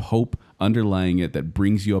sense of hope underlying it that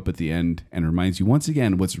brings you up at the end and reminds you once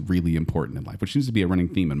again what's really important in life, which seems to be a running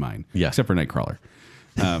theme in mine. Yeah. Except for Nightcrawler.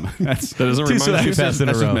 That doesn't Two remind you. psychopaths in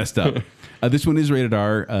a that's just row. messed up. This one is rated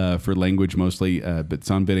R for language mostly, but it's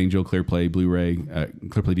on VidAngel, ClearPlay, Blu-ray,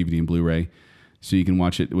 ClearPlay DVD and Blu-ray. So you can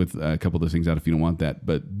watch it with a couple of those things out if you don't want that.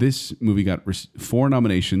 But this movie got 4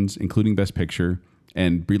 nominations, including Best Picture,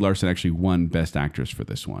 and Brie Larson actually won Best Actress for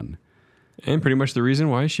this one. And pretty much the reason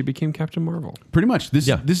why she became Captain Marvel. Pretty much. This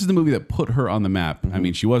Yeah. is the movie that put her on the map. I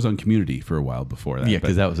mean, she was on Community for a while before that. Yeah, but-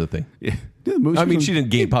 because that was the thing. Yeah, the movie- I mean, was she on- didn't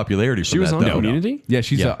gain popularity. She was on Community? Yeah,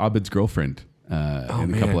 she's Yeah. Abed's girlfriend in a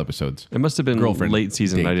man. couple episodes. It must have been Girlfriend late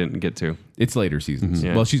season that I date. didn't get to. It's later seasons.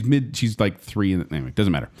 Yeah. Well, she's like 3 in anyway,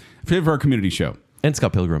 doesn't matter. For our Community show. And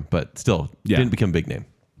Scott Pilgrim, but still Yeah. didn't become a big name.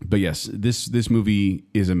 But yes, this movie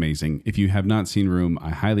is amazing. If you have not seen Room, I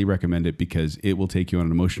highly recommend it because it will take you on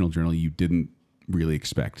an emotional journey you didn't really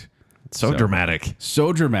expect. So dramatic.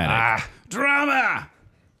 So dramatic. Drama.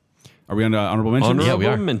 Are we on to honorable mentions? Yeah, we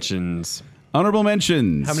Honorable are. mentions. Honorable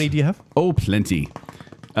mentions. How many do you have? Oh, plenty.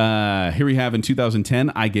 Here we have in 2010,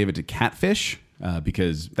 I gave it to Catfish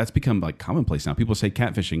because that's become like commonplace now. People say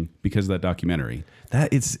catfishing because of that documentary.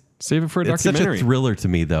 That it's Save it for a it's such documentary. a thriller to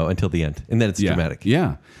me though until the end, and then it's dramatic.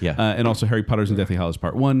 Yeah. Yeah. And also Harry Potter's and Deathly Hallows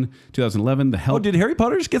Part 1, 2011, The Help. Oh, did Harry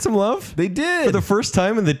Potter just get some love? They did. For the first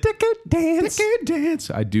time in the Decade Dance. Decade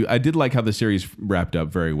Dance. I did like how the series wrapped up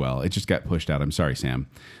very well. It just got pushed out. I'm sorry, Sam.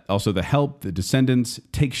 Also, The Help, The Descendants,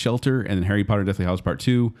 Take Shelter, and then Harry Potter and Deathly Hallows Part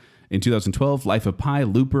 2. In 2012, Life of Pi,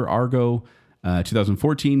 Looper, Argo.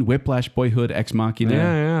 2014, Whiplash, Boyhood, Ex Machina.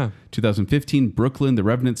 Yeah. 2015, Brooklyn, The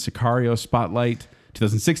Revenant, Sicario, Spotlight.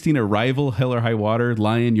 2016, Arrival, Hell or High Water,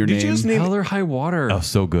 Lion, Your Did Name. you just name Hell or High Water. Oh,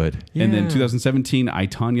 so good. And then Yeah. 2017, I,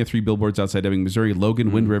 Tonya, 3 Billboards Outside Ebbing, Missouri,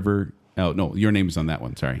 Logan, Wind River. Oh, no, Your Name is on that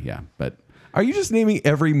one. Sorry. Yeah. But Are you just naming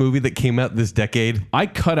every movie that came out this decade? I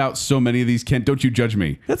cut out so many of these, Kent. Don't you judge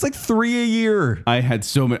me. That's like 3 a year. I had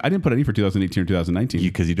so many. I didn't put any for 2018 or 2019.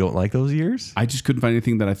 Because you don't like those years? I just couldn't find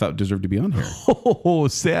anything that I thought deserved to be on here. Oh,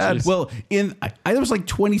 sad. Well, there was like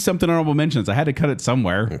 20 something honorable mentions. I had to cut it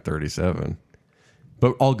somewhere. 37.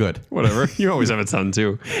 But all good. Whatever. You always have a ton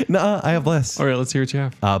too. Nuh-uh, I have less. All right, let's hear what you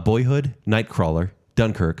have. Boyhood, Nightcrawler,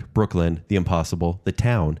 Dunkirk, Brooklyn, The Impossible, The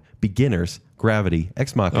Town, Beginners, Gravity,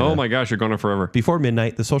 Ex Machina. Oh my gosh, you're going on forever. Before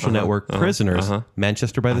Midnight, The Social Network, Prisoners,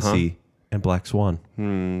 Manchester by the Sea, and Black Swan.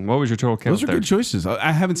 What was your total count Those are there? good choices.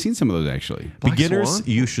 I haven't seen some of those actually. Black Beginners, Swan?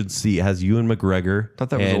 you should see. It has Ewan McGregor Thought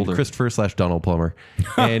that was and older. Christopher/Donald Plummer,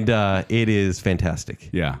 and it is fantastic.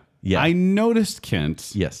 Yeah. Yeah. I noticed,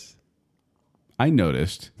 Kent. Yes, I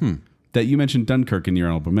noticed that you mentioned Dunkirk in your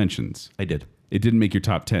honorable mentions. I did. It didn't make your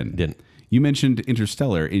top 10. Didn't. You mentioned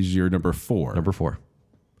Interstellar is your number 4. Number 4.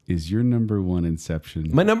 Is your number 1 Inception?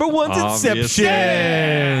 My number one's Obviously.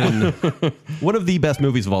 Inception. One of the best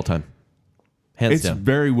movies of all time, hands It's down.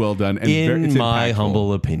 very well done. And In it's my impactful.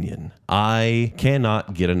 humble opinion, I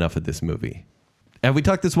cannot get enough of this movie. Have we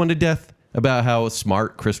talked this one to death about how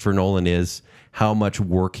smart Christopher Nolan is, how much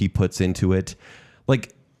work he puts into it?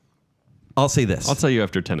 Like, I'll say this. I'll tell you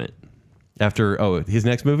after Tenet. After, his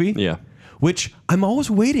next movie? Yeah. Which I'm always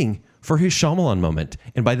waiting for his Shyamalan moment.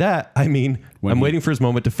 And by that, I mean, I'm waiting for his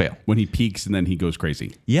moment to fail. When he peaks and then he goes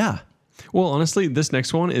crazy. Yeah. Well, honestly, this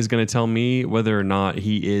next one is going to tell me whether or not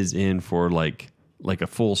he is in for like a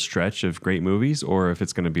full stretch of great movies, or if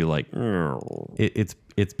it's going to be like,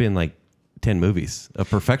 It's been like 10 movies of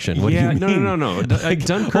perfection. What yeah, do you mean? no. Like,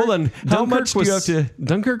 Dunkirk. hold on. How Dunkirk much do you have to?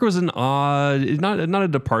 Dunkirk was an odd, not a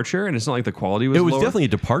departure, and it's not like the quality was. It was lower. definitely a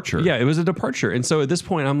departure. Yeah, it was a departure, and so at this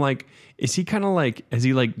point, I'm like, is he kind of like, has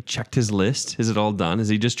he like checked his list? Is it all done? Is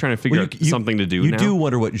he just trying to figure out something to do? You now? do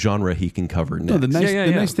wonder what genre he can cover next. No, the Yeah.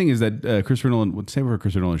 nice thing is that Christopher Nolan would say we're a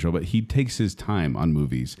Christopher Nolan show, but he takes his time on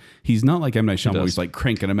movies. He's not like M. Night Shyamalan, where he's like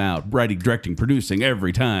cranking them out, writing, directing, producing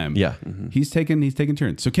every time. Yeah. He's taking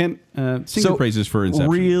turns. So Kent, sing your praises for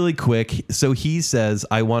Inception. Really quick. So he says,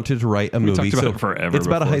 I wanted to write a movie. talked about So it forever It's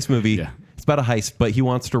about a before. heist movie. Yeah. It's about a heist, but he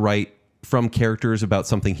wants to write from characters about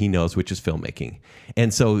something he knows, which is filmmaking.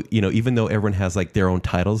 And so, even though everyone has like their own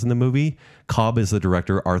titles in the movie, Cobb is the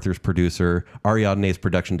director, Arthur's producer, Ariadne is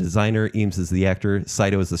production designer, Eames is the actor,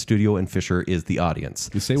 Saito is the studio, and Fisher is the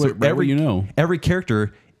audience. You say what you know. Every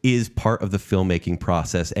character is part of the filmmaking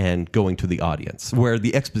process and going to the audience, where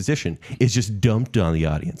the exposition is just dumped on the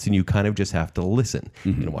audience, and you kind of just have to listen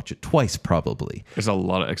and watch it twice, probably. There's a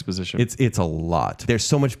lot of exposition. It's a lot. There's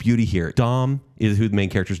so much beauty here. Dom is who the main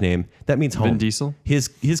character's name. That means home. Vin Diesel? His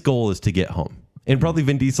goal is to get home. And probably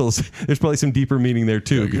Vin Diesel's, there's probably some deeper meaning there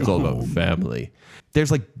too. It's all about family. There's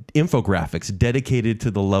like infographics dedicated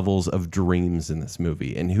to the levels of dreams in this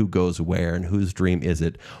movie and who goes where and whose dream is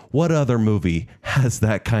it. What other movie has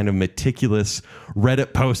that kind of meticulous Reddit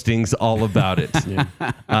postings all about it?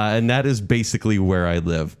 And that is basically where I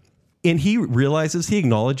live. And he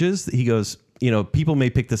acknowledges, he goes, people may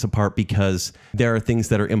pick this apart because there are things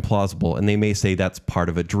that are implausible, and they may say that's part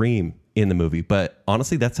of a dream in the movie. But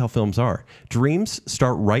honestly, that's how films are. Dreams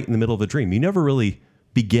start right in the middle of a dream. You never really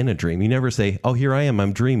begin a dream. You never say, oh, here I am,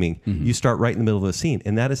 I'm dreaming. You start right in the middle of a scene.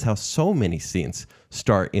 And that is how so many scenes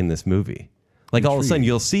start in this movie. Like all of a sudden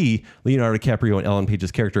you'll see Leonardo DiCaprio and Ellen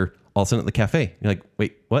Page's character all of a sudden at the cafe. You're like,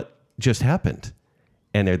 wait, what just happened?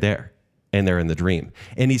 And they're there. And they're in the dream.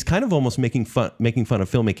 And he's kind of almost making fun of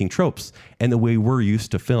filmmaking tropes and the way we're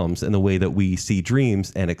used to films and the way that we see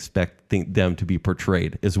dreams and expect them to be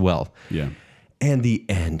portrayed as well. Yeah. And the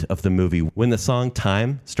end of the movie, when the song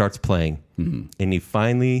Time starts playing, and he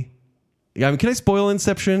finally... can I spoil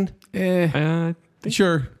Inception?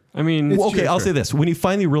 Sure. I mean, Well, okay, Sure, I'll sure. say this. When he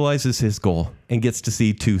finally realizes his goal and gets to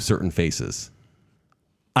see two certain faces,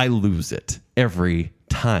 I lose it every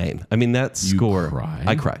time. I mean, that score... cry?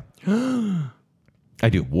 I cry. I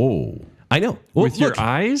do. Whoa. I know. Well, with your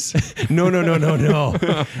eyes? No.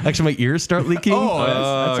 Actually, my ears start leaking.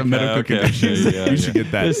 That's a medical condition. yeah, you should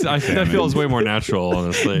get that. That feels way more natural,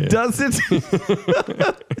 honestly. Does it?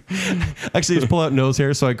 Actually, just pull out nose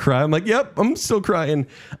hair, so I cry. I'm like, yep, I'm still crying.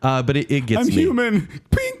 But it gets I'm me. human.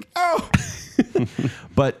 Pink. Oh.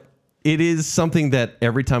 But it is something that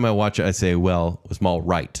every time I watch it, I say, well, was Maul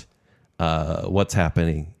right? What's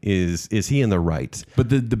happening? Is he in the right? But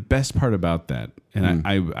the best part about that, and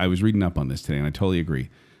I was reading up on this today, and I totally agree.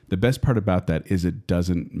 The best part about that is it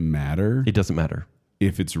doesn't matter It doesn't matter.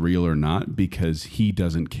 if it's real or not, because he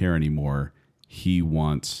doesn't care anymore. He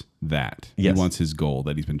wants that. Yes. He wants his goal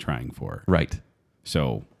that he's been trying for. Right.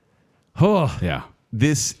 So, Oh, yeah,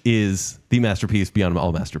 this is the masterpiece beyond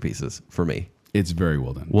all masterpieces for me. it's very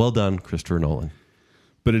well done. Well done, Christopher Nolan.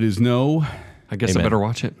 But it is no... I guess Amen. I better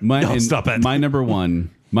watch it. Stop it. My number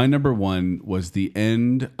one was the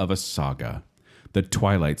end of a saga, the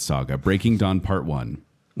Twilight Saga, Breaking Dawn Part 1.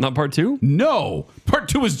 Not part 2? No, Part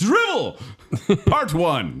 2 is drivel. Part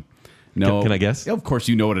 1. No, Can I guess? Of course,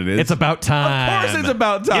 you know what it is. It's about time. Of course, it's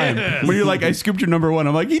about time. Yes. When you're like, I scooped your number one.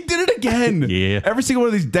 I'm like, he did it again. Yeah. Every single one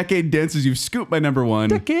of these decade dances, you've scooped my number one.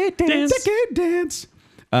 Decade dance. Decade dance.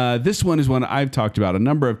 This one is one I've talked about a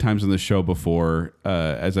number of times on the show before.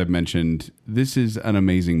 As I've mentioned, this is an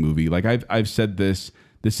amazing movie. Like I've said this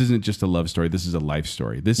isn't just a love story. This is a life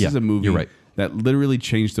story. This is a movie you're right. that literally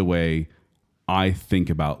changed the way I think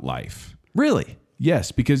about life. Really?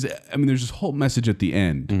 Yes, because I mean, there's this whole message at the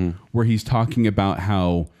end where he's talking about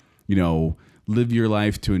how, live your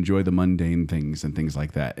life to enjoy the mundane things and things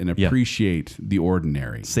like that and appreciate the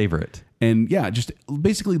ordinary. Savor it. And just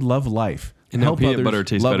basically love life. And help peanut butter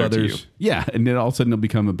tastes love better to others. you. Yeah, and then all of a sudden it'll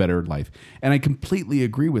become a better life. And I completely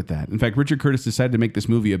agree with that. In fact, Richard Curtis decided to make this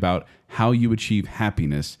movie about how you achieve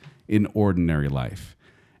happiness in ordinary life.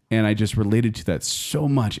 And I just related to that so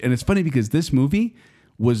much. And it's funny because this movie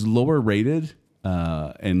was lower rated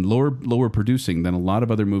and lower producing than a lot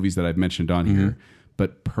of other movies that I've mentioned on here.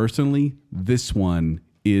 But personally, this one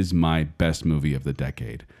is my best movie of the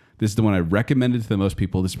decade. This is the one I recommended to the most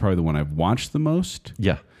people. This is probably the one I've watched the most.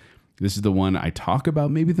 Yeah. This is the one I talk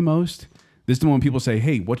about maybe the most. This is the one when people say,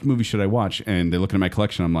 hey, what movie should I watch? And they're looking at my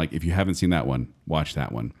collection. I'm like, if you haven't seen that one, watch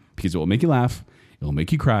that one. Because it will make you laugh. It'll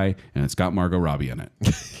make you cry. And it's got Margot Robbie in it.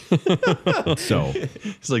 So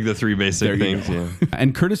It's like the three basic there you things. go. Yeah.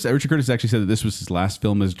 And Richard Curtis actually said that this was his last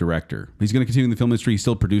film as director. He's going to continue in the film industry. He's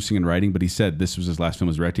still producing and writing, but he said this was his last film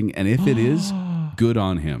as directing. And if it is, good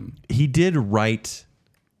on him. He did write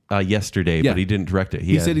yesterday, Yeah. but he didn't direct it.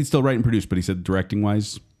 He said he'd still write and produce, but he said directing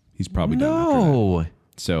wise, he's probably done after that. no.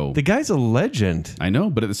 So The guy's a legend. I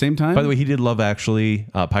know, but at the same time, By the way, he did Love Actually,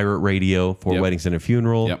 Pirate Radio, Four Yep. Weddings and a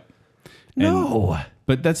Funeral. yep. No.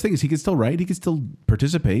 But that's the thing is he can still write, he can still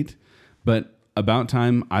participate. But About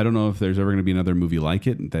Time, I don't know if there's ever going to be another movie like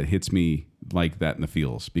it that hits me like that in the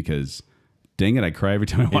feels because dang it, I cry every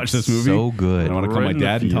time I watch It's this movie. so good. And I want to call Right my in the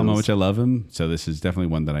dad and tell him how feels. much I love him. So this is definitely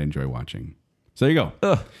one that I enjoy watching. So there you go.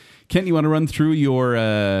 Ugh. Kent, you want to run through your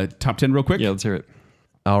top 10 real quick? Yeah, let's hear it.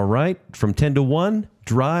 All right. From 10 to 1,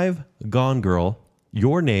 Drive, Gone Girl,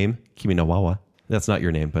 Your Name, Kimi no Wawa. That's not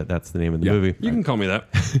your name, but that's the name of the Yeah. movie. You can call me that.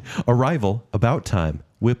 Arrival, About Time,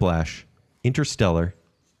 Whiplash, Interstellar,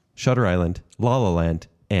 Shutter Island, La La Land,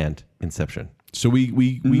 and Inception. So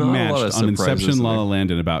we Not a lot matched of on surprises Inception, La there. La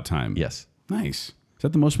Land, and About Time. Yes. Nice. Is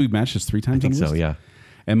that the most we've matched? Is 3 times? I think on the so, list? yeah.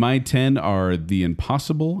 And my 10 are The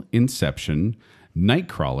Impossible, Inception,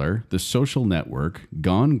 Nightcrawler, The Social Network,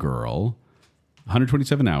 Gone Girl,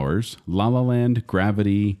 127 Hours, La La Land,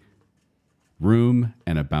 Gravity, Room,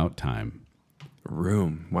 and About Time.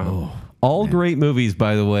 Room. Wow. All great movies,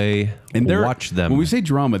 by the way. And they're- watch them. When we say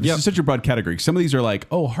drama, this Yep. is such a broad category. Some of these are like,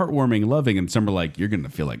 oh, heartwarming, loving, and some are like, you're going to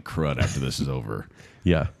feel like crud after this is over.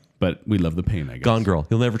 yeah. But we love the pain, I guess. Gone Girl.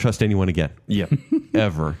 You'll never trust anyone again. Yeah.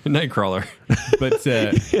 Ever. Nightcrawler. But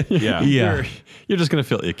yeah. Yeah. You're just going to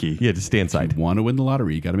feel icky. Yeah, just stay inside. Want to win the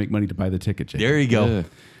lottery, you got to make money to buy the ticket, Jake. There you go.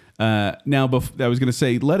 Yeah. Now, I was going to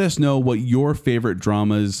say, let us know what your favorite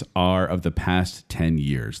dramas are of the past 10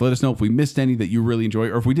 years. Let us know if we missed any that you really enjoy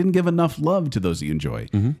or if we didn't give enough love to those that you enjoy.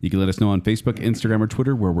 You can let us know on Facebook, Instagram, or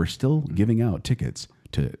Twitter, where we're still giving out tickets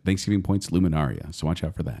to Thanksgiving Points Luminaria. So watch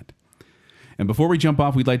out for that. And before we jump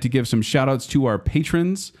off, we'd like to give some shout outs to our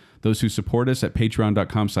patrons, those who support us at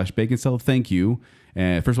patreon.com/baconcell. Thank you.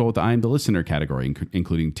 First of all, with the I Am the Listener category,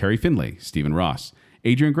 including Terry Finlay, Stephen Ross,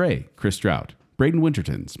 Adrian Gray, Chris Strout, Braden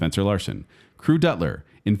Winterton, Spencer Larson, Crew Duttler,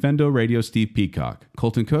 Infendo Radio Steve Peacock,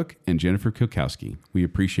 Colton Cook, and Jennifer Kukowski. We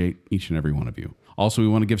appreciate each and every one of you. Also, we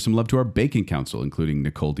want to give some love to our Bacon Council, including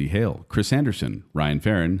Nicole D. Hale, Chris Anderson, Ryan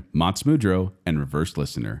Farron, Mats Mudro, and Reverse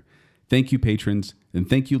Listener. Thank you, patrons, and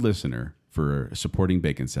thank you, listener, for supporting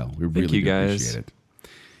Bacon Cell. We really you, do guys. appreciate it.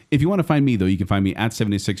 If you want to find me, though, you can find me at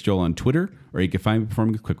 76Joel on Twitter, or you can find me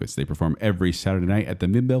performing with Quickwits. They perform every Saturday night at the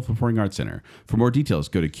Midvale Performing Arts Center. For more details,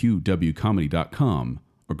 go to qwcomedy.com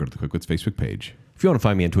or go to the Quickwits Facebook page. If you want to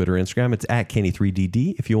find me on Twitter or Instagram, it's at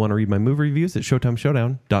Kenny3DD. If you want to read my movie reviews, it's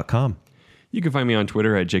ShowtimeShowdown.com. You can find me on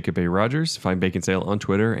Twitter at Jacob A. Rogers. Find Bacon Sale on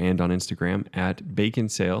Twitter and on Instagram at Bacon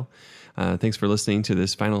Sale. Thanks for listening to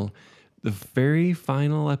the very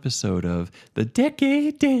final episode of The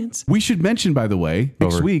Decade Dance. We should mention, by the way,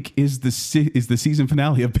 next week is the season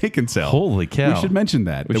finale of Bacon Cell. Holy cow. We should mention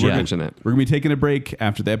that. We That should we're- mention that. We're going to be taking a break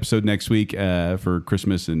after the episode next week for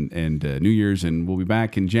Christmas and New Year's, and we'll be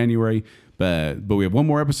back in January. But we have one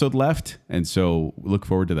more episode left, and so look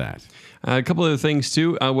forward to that. A couple other things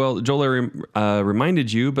too. Well, Joel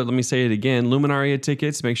reminded you, but let me say it again. Luminaria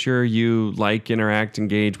tickets. Make sure you like, interact,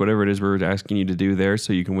 engage, whatever it is we're asking you to do there,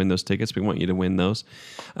 so you can win those tickets. We want you to win those.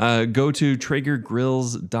 Go to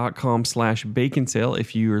TraegerGrills.com/bacon sale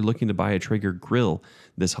if you are looking to buy a Traeger grill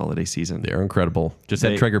this holiday season. They're incredible. Just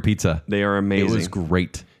had Traeger pizza. They are amazing. It was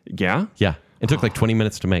great. Yeah. Yeah. It took like 20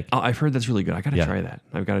 minutes to make. Oh, I've heard that's really good. I gotta Yeah. try that.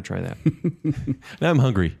 I've got to try that. Now I'm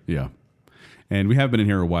hungry. Yeah. And we have been in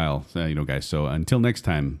here a while, guys. So until next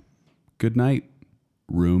time, good night,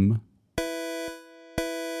 room.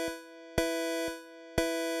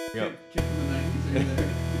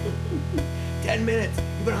 10 minutes.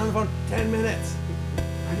 You've been on the phone 10 minutes.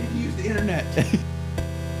 I need to use the internet.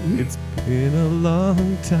 It's been a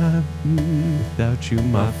long time without you,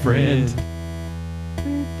 my friend.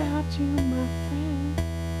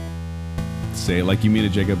 Say it like you mean it,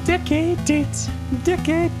 Jacob. Decade dance.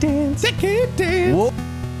 Decade dance. Decade Dance.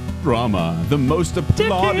 Drama, the most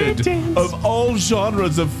applauded Dance. of all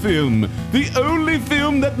genres of film. The only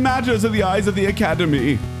film that matters in the eyes of the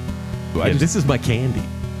Academy. This is my candy.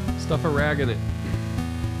 Stuff a rag in it.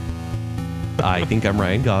 I think I'm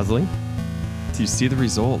Ryan Gosling. You see the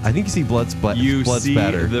result. I think you see blood You see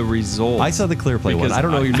spatter. the result. I saw the clear play one. Because I don't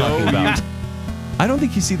know what you're I talking know about. I don't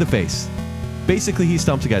think you see the face. Basically, he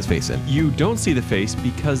stomps a guy's face in. You don't see the face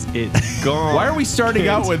because it's gone. Why are we starting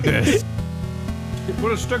out with this?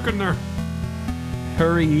 Put a stick in there.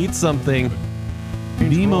 Hurry, eat something.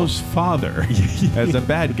 Nemo's father as a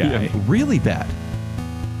bad guy. Really bad.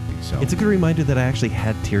 So, It's a good reminder that I actually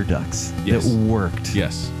had tear ducts. Yes. That worked.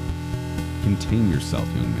 yes. Contain yourself,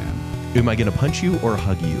 young man. Am I going to punch you or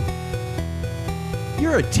hug you?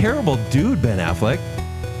 You're a terrible dude, Ben Affleck.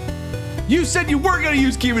 You said you weren't going to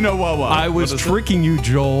use Kimi no Wa Wa. I was tricking you,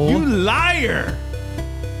 Joel. You liar.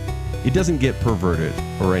 It doesn't get perverted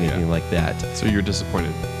or anything like that. So you're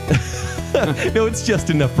disappointed. No, it's just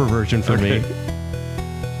enough perversion for me.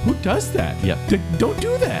 Who does that? Yep. Don't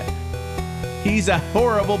do that. He's a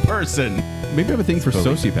horrible person. Maybe I have a thing for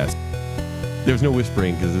sociopaths. There's no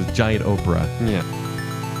whispering because it's giant Oprah. Yeah.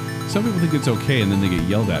 Some people think it's okay and then they get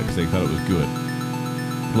yelled at because they thought it was good.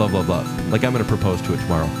 Love, love, love. Like I'm going to propose to it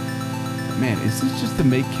tomorrow. Man, is this just the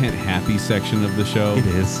make Kent happy section of the show? It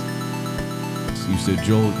is. You said,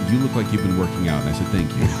 Joel, you look like you've been working out. And I said, thank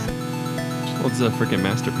you. Well, it's a freaking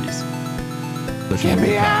masterpiece. Get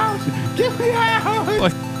me out! Get me out! I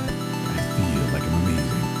feel like I'm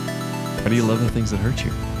amazing. How do you love the things that hurt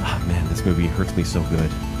you? Oh, man, this movie hurts me so good.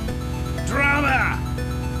 Drama!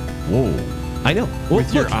 Whoa. I know. Well,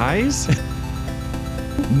 With your look. eyes?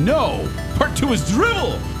 No! Part 2 is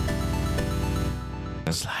dribble!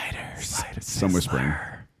 Sliders. Some whispering.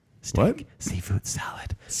 Steak, What? seafood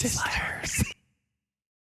salad. Sliders.